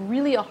 years, and that's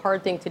really a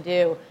hard thing to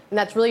do, and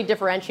that's really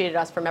differentiated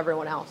us from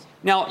everyone else.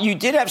 Now, you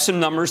did have some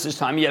numbers this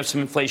time. You have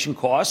some inflation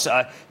costs.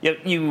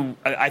 You,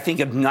 I think,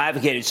 have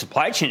navigated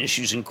supply chain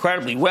issues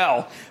incredibly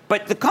well,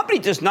 but the company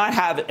does not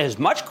have as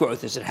much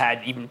growth as it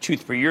had even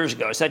 2-3 years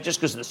ago. Is that just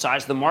because of the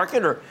size of the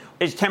market, or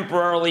is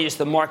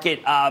the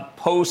market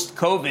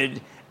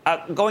post-COVID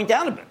going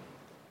down a bit?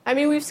 I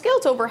mean, we've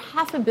scaled to over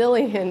 $500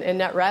 million in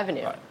net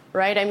revenue.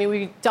 Right? I mean,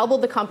 we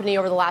doubled the company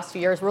over the last few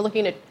years. We're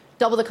looking to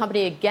double the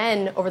company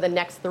again over the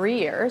next 3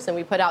 years, and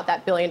we put out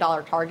that $1 billion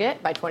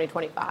target by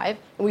 2025,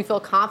 and we feel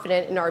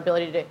confident in our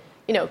ability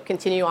to,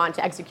 continue on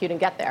to execute and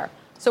get there.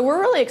 So we're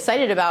really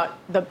excited about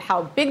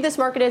how big this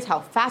market is,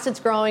 how fast it's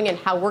growing, and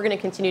how we're going to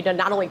continue to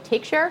not only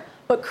take share,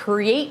 but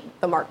create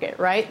the market,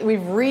 right? We've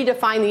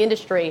redefined the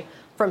industry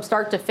from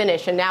start to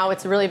finish, and now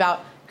it's really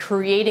about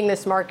creating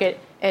this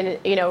market and,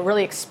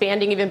 really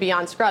expanding even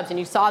beyond scrubs. And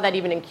you saw that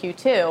even in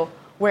Q2,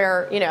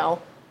 where,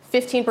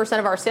 15%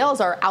 of our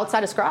sales are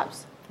outside of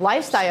scrubs.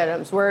 Lifestyle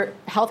items, where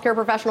healthcare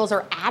professionals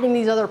are adding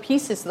these other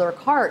pieces to their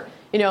cart.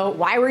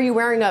 Why were you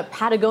wearing a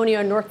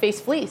Patagonia North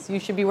Face fleece? You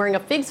should be wearing a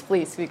FIGS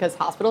fleece because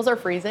hospitals are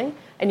freezing,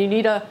 and you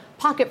need a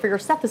pocket for your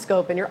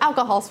stethoscope and your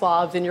alcohol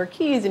swabs and your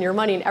keys and your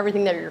money and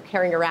everything that you're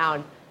carrying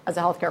around as a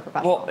healthcare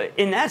professional. Well,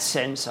 in that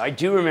sense, I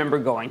do remember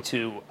going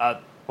to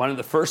one of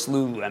the first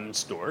Lululemon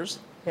stores.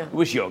 Yeah. It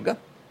was yoga.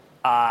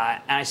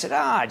 And I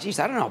said, geez,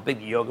 I don't know how big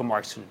the yoga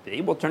market's going to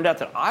be. Well, it turned out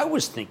that I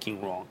was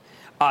thinking wrong.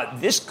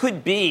 This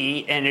could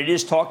be, and it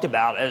is talked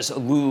about as a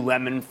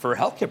Lululemon for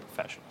healthcare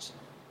professionals.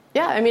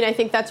 Yeah, I mean, I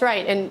think that's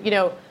right. And,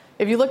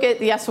 if you look at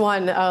the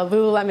S1,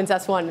 Lululemon's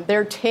S1,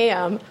 their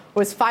TAM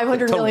was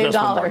 $500 million.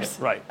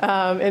 Right.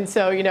 And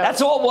so,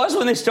 That's all it was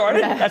when they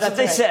started? Yeah, that's what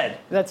they right. said.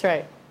 That's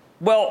right.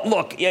 Well,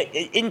 look,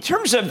 in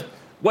terms of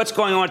what's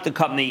going on at the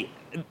company,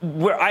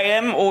 where I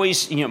am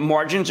always,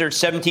 margins are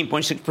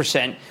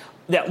 17.6%.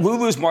 That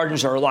Lulu's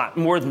margins are a lot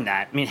more than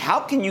that. I mean,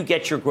 how can you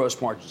get your gross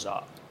margins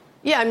up?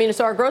 Yeah, I mean,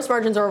 so our gross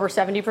margins are over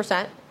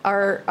 70%.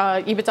 Our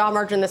EBITDA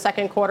margin in the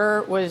second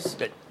quarter was,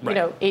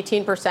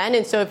 18%.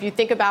 And so if you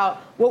think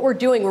about what we're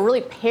doing, we're really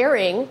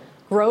pairing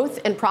growth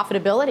and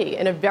profitability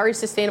in a very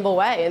sustainable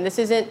way. And this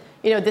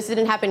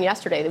didn't happen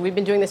yesterday. We've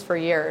been doing this for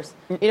years.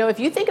 If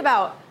you think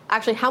about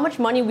actually how much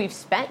money we've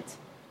spent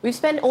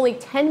only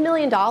 $10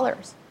 million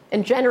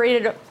and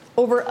generated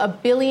over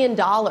 $1 billion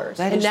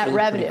in net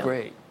revenue. Pretty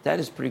great. That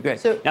is pretty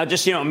great. So, now,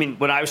 just,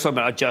 when I was talking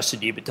about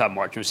adjusted EBITDA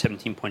margin was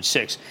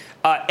 17.6.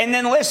 And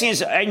then the last thing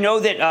is, I know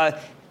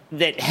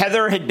that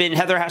Heather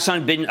Hasson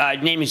had been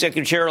named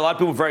executive chair. A lot of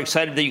people were very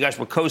excited that you guys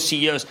were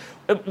co-CEOs.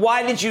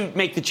 Why did you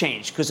make the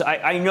change? Because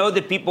I know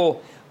that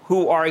people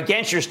who are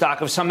against your stock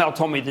have somehow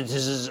told me that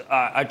this is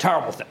a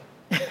terrible thing.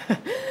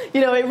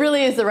 It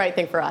really is the right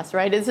thing for us,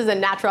 right? This is a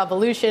natural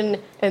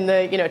evolution in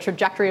the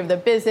trajectory of the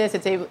business.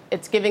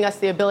 It's giving us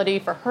the ability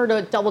for her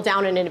to double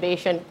down in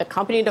innovation, the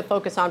company to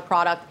focus on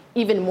product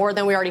even more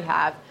than we already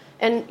have,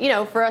 and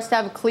for us to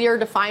have clear,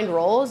 defined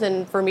roles,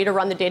 and for me to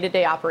run the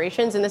day-to-day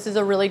operations. And this is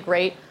a really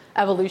great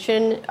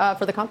evolution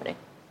for the company.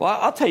 Well,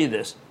 I'll tell you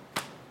this: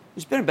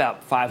 there's been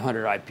about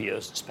 500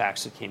 IPOs and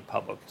SPACs that came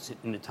public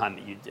in the time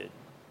that you did.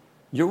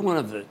 You're one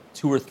of the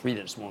 2 or 3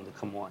 that's willing to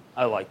come on.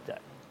 I like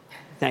that.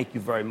 Thank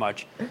you very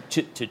much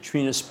to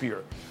Trina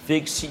Spear,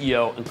 FIG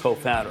CEO and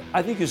co-founder.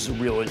 I think this is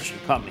a real interesting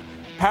company.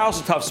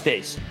 Apparel's a tough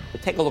space,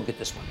 but take a look at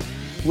this one.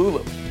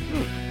 Lulu.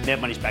 Mad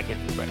Money's back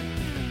into the break.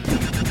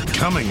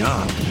 Coming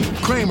up,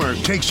 Cramer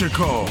takes your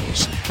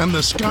calls, and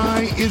the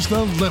sky is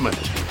the limit.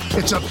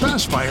 It's a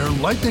Fast Fire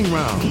lightning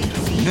round.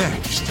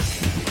 Next.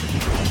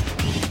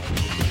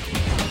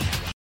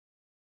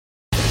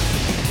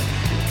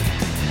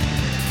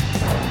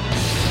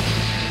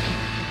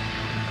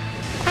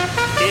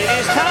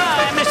 It's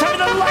time for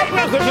the lightning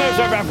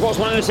round. Of course,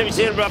 one of the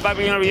 77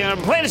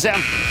 play the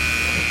sound.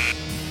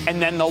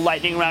 And then the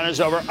lightning round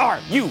is over. Are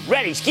you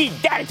ready? Ski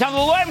Daddy, tell me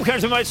the lightning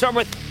round. We might start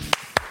with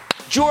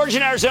George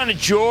in Arizona.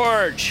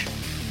 George.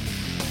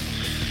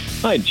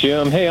 Hi,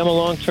 Jim. Hey, I'm a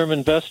long-term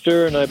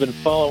investor, and I've been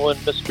following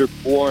Mr.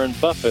 Warren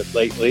Buffett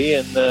lately.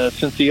 And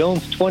since he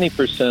owns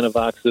 20% of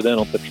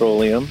Occidental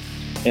Petroleum,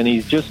 and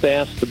he's just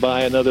asked to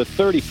buy another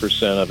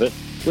 30% of it,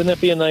 wouldn't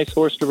that be a nice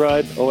horse to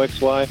ride,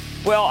 OXY?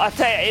 Well, I'll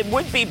tell you, it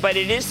would be, but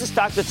it is the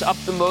stock that's up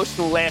the most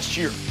in the last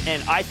year.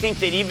 And I think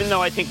that even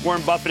though I think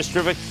Warren Buffett is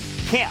terrific,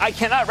 I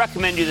cannot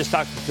recommend you the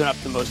stock that's been up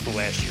the most in the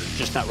last year. It's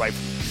just not right.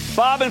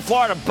 Bob in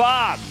Florida.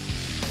 Bob.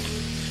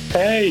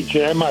 Hey,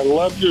 Jim. I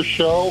love your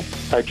show.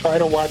 I try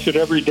to watch it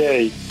every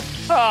day.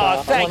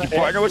 Oh, thank you,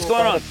 partner. What's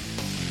going on?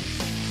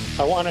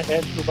 I want to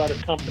ask you about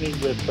a company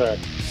with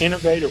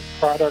innovative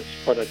products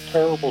but a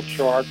terrible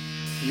chart.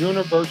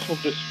 Universal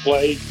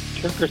Display,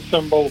 ticker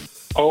symbol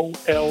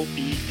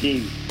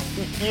OLED.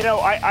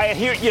 I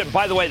hear,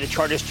 by the way, the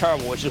chart is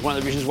terrible, which is one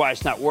of the reasons why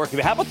it's not working.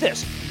 But how about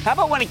this? How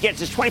about when it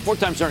gets, it's 24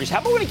 times earnings. How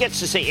about when it gets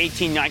to, say,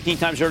 18, 19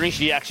 times earnings,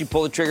 you actually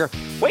pull the trigger?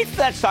 Wait for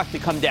that stock to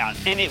come down,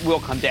 and it will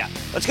come down.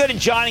 Let's go to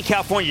John in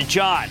California.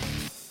 John.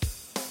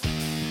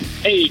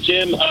 Hey,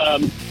 Jim.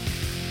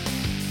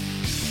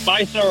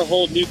 Buy, sell, or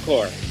hold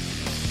Nucor.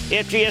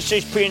 After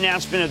yesterday's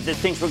pre-announcement of that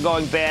things were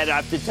going bad, I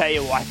have to tell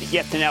you, I think you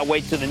have to now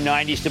wait till the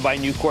 90s to buy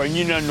Nucor. And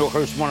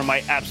Nucor is one of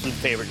my absolute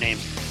favorite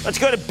names. Let's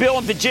go to Bill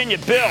in Virginia.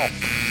 Bill.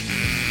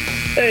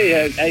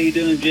 Hey, how you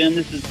doing, Jim?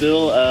 This is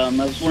Bill. I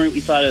was wondering what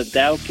you thought of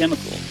Dow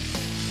Chemical.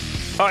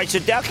 All right, so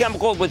Dow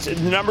Chemical, the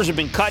numbers have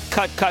been cut.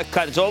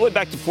 It's all the way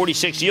back to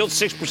 46, yield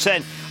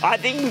 6%. I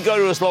think you can go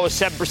to as low as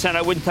 7%.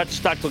 I wouldn't touch the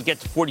stock till it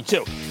gets to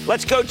 42.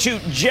 Let's go to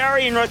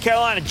Jerry in North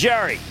Carolina.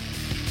 Jerry.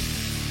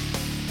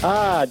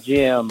 Hi,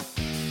 Jim.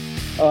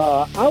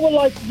 I would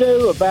like to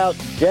know about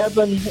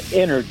Devon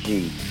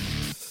Energy.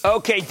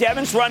 Okay,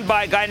 Devon's run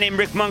by a guy named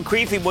Rick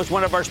Moncrief. He was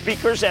one of our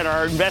speakers at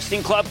our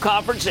Investing Club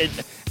conference.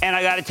 And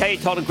I got to tell you,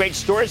 he told a great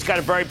story. It's got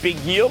a very big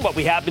yield, but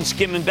we have been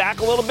skimming back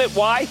a little bit.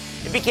 Why?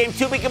 It became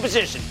too big a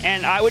position.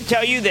 And I would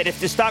tell you that if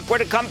the stock were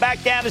to come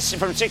back down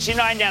from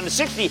 69 down to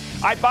 60,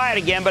 I'd buy it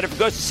again. But if it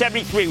goes to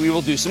 73, we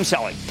will do some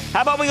selling.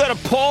 How about we go to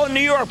Paul in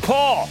New York?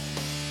 Paul.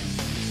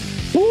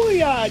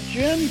 Booyah,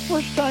 Jim.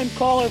 First-time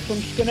caller from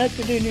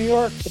Schenectady, New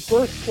York, the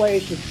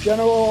birthplace of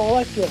General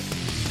Electric.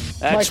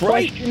 That's My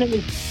right. question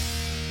is,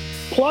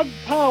 Plug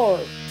Power,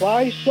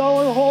 buy, sell,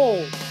 or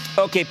hold?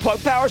 Okay,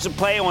 Plug Power is a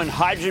play on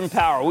hydrogen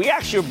power. We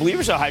actually are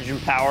believers of hydrogen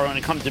power when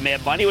it comes to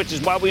Mad Money, which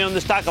is why we own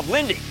the stock of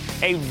Linde,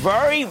 a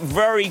very,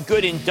 very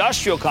good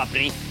industrial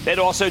company that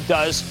also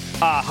does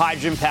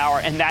hydrogen power,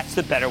 and that's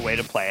the better way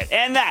to play it.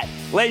 And that,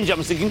 ladies and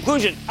gentlemen, is the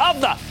conclusion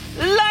of the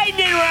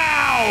Lightning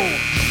Round!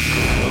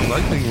 The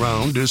Lightning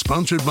Round is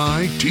sponsored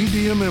by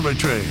TD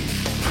Ameritrade.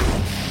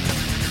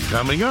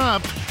 Coming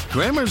up,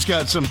 Cramer's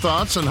got some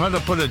thoughts on how to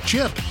put a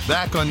chip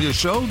back on your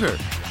shoulder.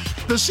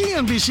 The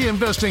CNBC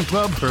Investing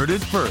Club heard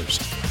it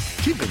first.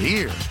 Keep it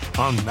here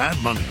on Mad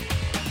Money.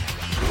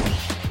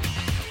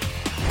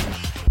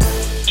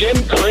 Jim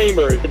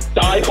Cramer, the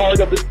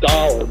diehard of the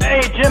dollar. Hey,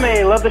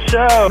 Jimmy, love the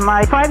show.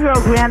 My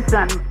 5-year-old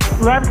grandson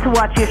loves to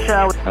watch your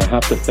show. I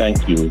have to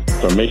thank you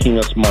for making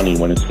us money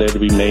when it's there to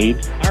be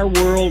made. Our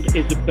world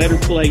is a better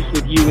place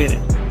with you in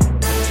it.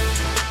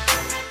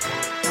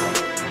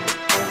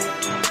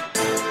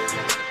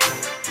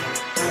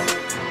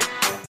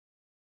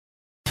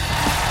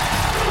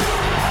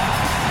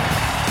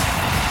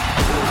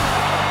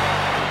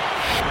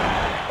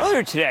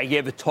 Today, I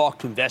gave a talk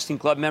to Investing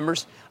Club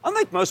members.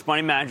 Unlike most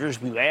money managers,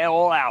 we lay it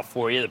all out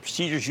for you. The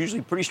procedure is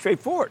usually pretty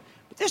straightforward.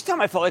 But this time,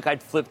 I felt like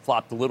I'd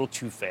flip-flopped a little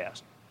too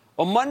fast.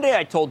 On Monday,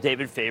 I told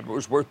David Faber it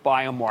was worth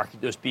buying a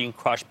market that was being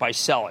crushed by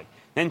selling.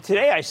 And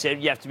today, I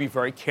said you have to be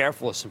very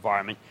careful in this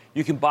environment.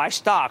 You can buy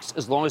stocks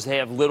as long as they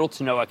have little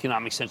to no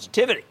economic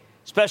sensitivity,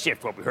 especially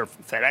after what we heard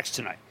from FedEx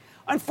tonight.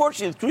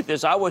 Unfortunately, the truth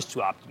is I was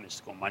too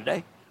optimistic on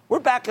Monday. We're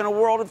back in a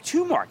world of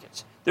two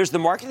markets. There's the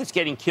market that's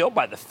getting killed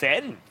by the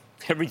Fed and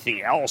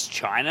everything else,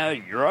 China,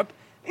 Europe,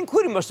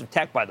 including most of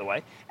tech, by the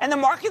way, and the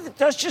market that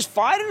does just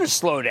fine in a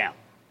slowdown.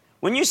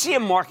 When you see a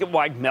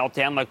market-wide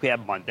meltdown like we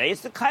had Monday,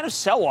 it's the kind of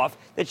sell-off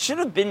that should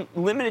have been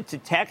limited to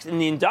tech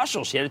and the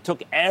industrials, yet it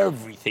took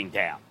everything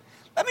down.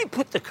 Let me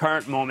put the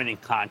current moment in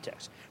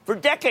context. For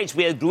decades,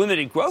 we had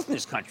limited growth in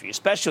this country,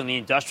 especially on the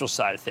industrial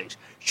side of things.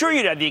 Sure,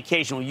 you'd have the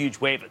occasional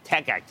huge wave of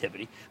tech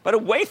activity, but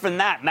away from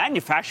that,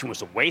 manufacturing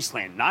was a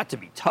wasteland not to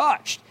be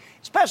touched.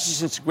 Especially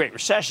since the Great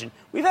Recession,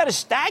 we've had a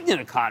stagnant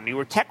economy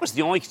where tech was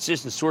the only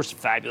consistent source of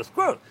fabulous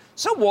growth.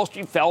 So Wall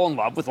Street fell in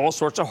love with all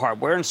sorts of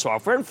hardware and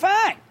software and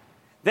FANG.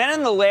 Then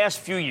in the last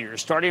few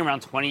years, starting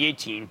around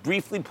 2018,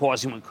 briefly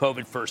pausing when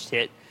COVID first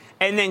hit,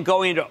 and then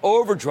going into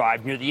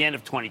overdrive near the end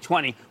of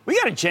 2020, we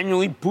got a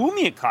genuinely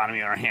booming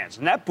economy on our hands,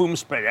 and that boom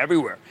spread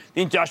everywhere.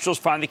 The industrials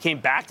finally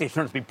came back. They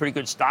turned out to be pretty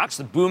good stocks.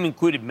 The boom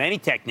included many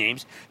tech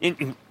names,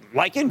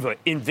 like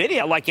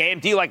NVIDIA, like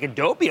AMD, like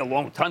Adobe,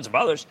 along with tons of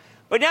others.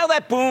 But now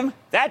that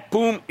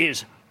boom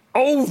is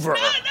over.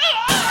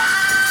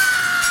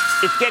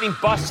 It's getting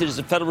busted as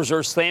the Federal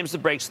Reserve slams the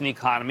brakes on the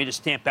economy to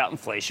stamp out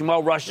inflation,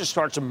 while Russia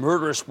starts a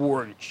murderous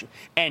war,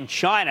 and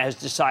China has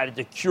decided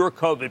to cure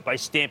COVID by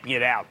stamping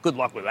it out. Good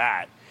luck with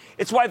that.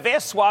 It's why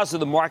vast swaths of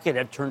the market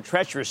have turned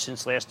treacherous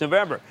since last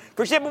November.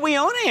 For example, we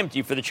own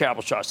AMD for the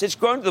travel shops. It's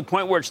grown to the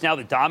point where it's now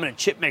the dominant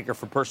chip maker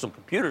for personal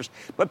computers,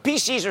 but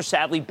PCs are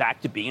sadly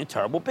back to being a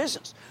terrible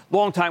business.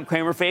 Longtime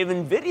Cramer fave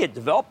NVIDIA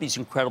developed these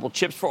incredible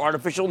chips for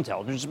artificial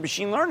intelligence and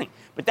machine learning.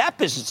 But that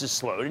business has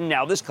slowed, and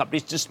now this company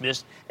is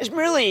dismissed as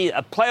merely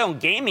a play on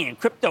gaming and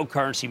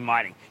cryptocurrency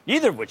mining,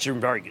 neither of which are in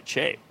very good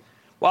shape.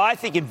 While I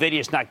think NVIDIA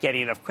is not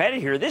getting enough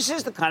credit here, this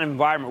is the kind of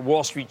environment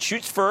Wall Street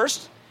shoots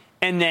first,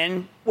 and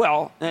then,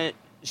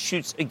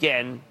 shoots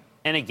again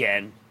and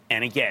again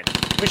and again.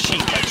 Machine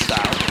gun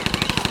style.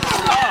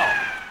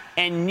 Oh,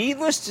 and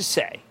needless to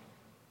say,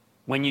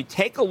 when you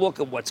take a look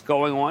at what's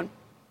going on,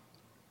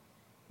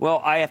 well,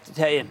 I have to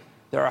tell you,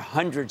 there are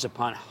hundreds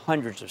upon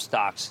hundreds of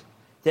stocks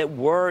that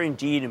were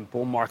indeed in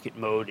bull market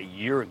mode a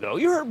year ago.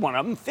 You heard one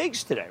of them,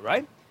 FIGS, today,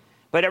 right?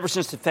 But ever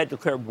since the Fed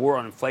declared war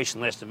on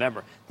inflation last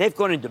November, they've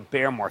gone into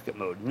bear market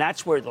mode, and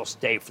that's where they'll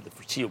stay for the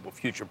foreseeable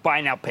future.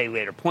 Buy now, pay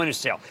later, point of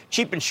sale,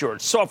 cheap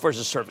insurance, software as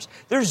a service.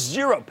 There's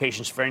zero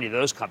patience for any of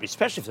those companies,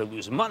 especially if they're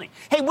losing money.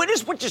 Hey, what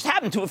just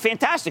happened to a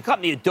fantastic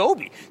company,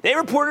 Adobe? They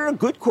reported a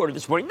good quarter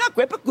this morning, not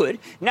great, but good.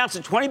 Announced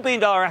a $20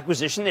 billion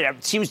acquisition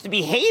that seems to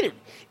be hated.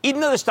 Even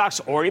though the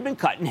stock's already been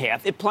cut in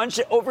half, it plunged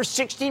at over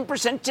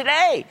 16%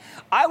 today.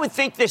 I would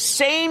think the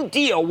same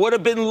deal would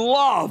have been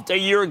loved a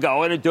year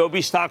ago, and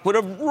Adobe stock would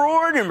have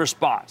roared in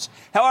response.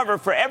 However,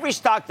 for every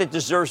stock that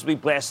deserves to be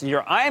blasted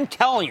here, I am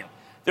telling you,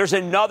 there's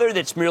another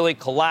that's merely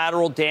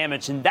collateral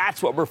damage, and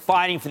that's what we're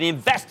finding for the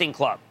Investing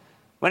Club.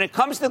 When it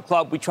comes to the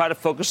club, we try to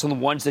focus on the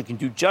ones that can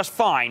do just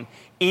fine,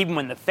 even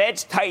when the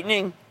Fed's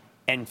tightening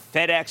and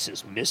FedEx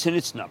is missing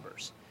its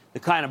numbers. The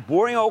kind of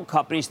boring old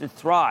companies that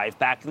thrived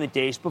back in the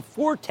days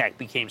before tech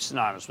became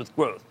synonymous with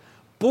growth.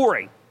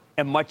 Boring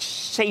and much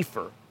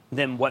safer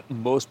than what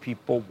most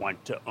people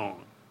want to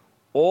own.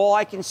 All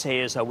I can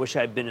say is I wish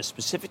I had been as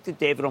specific to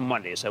David on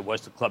Monday as I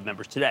was to club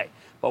members today.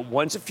 But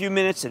one's a few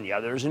minutes and the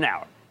other is an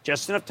hour.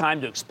 Just enough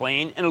time to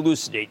explain and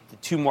elucidate the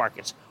two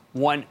markets.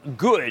 One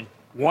good,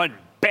 one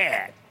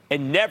bad.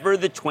 And never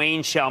the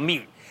twain shall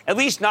meet. At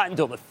least not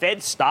until the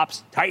Fed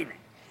stops tightening.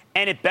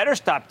 And it better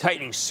stop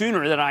tightening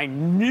sooner than I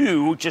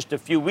knew just a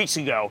few weeks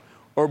ago.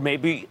 Or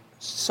maybe,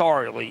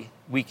 sorrily,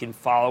 we can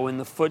follow in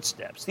the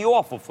footsteps, the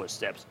awful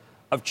footsteps,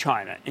 of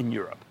China and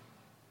Europe.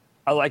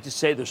 I like to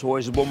say there's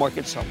always a bull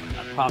market somewhere.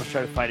 I promise to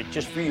try to find it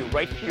just for you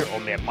right here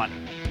on Mad Money.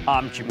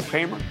 I'm Jim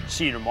Cramer.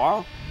 See you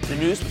tomorrow. The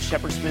news with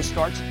Shepard Smith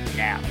starts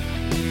now.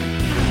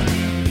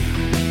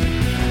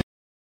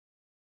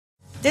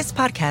 This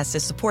podcast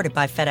is supported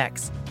by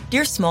FedEx.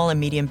 Dear small and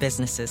medium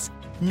businesses,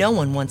 no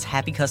one wants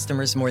happy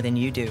customers more than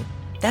you do.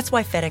 That's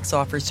why FedEx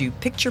offers you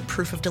picture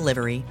proof of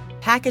delivery,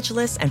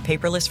 packageless and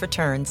paperless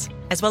returns,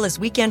 as well as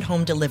weekend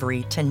home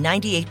delivery to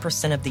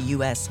 98% of the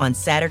U.S. on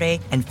Saturday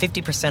and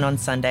 50% on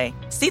Sunday.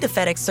 See the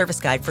FedEx service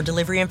guide for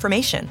delivery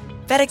information.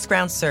 FedEx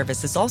Ground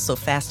service is also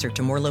faster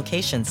to more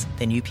locations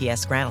than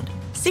UPS Ground.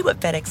 See what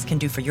FedEx can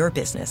do for your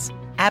business.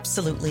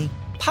 Absolutely,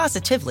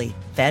 positively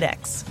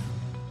FedEx.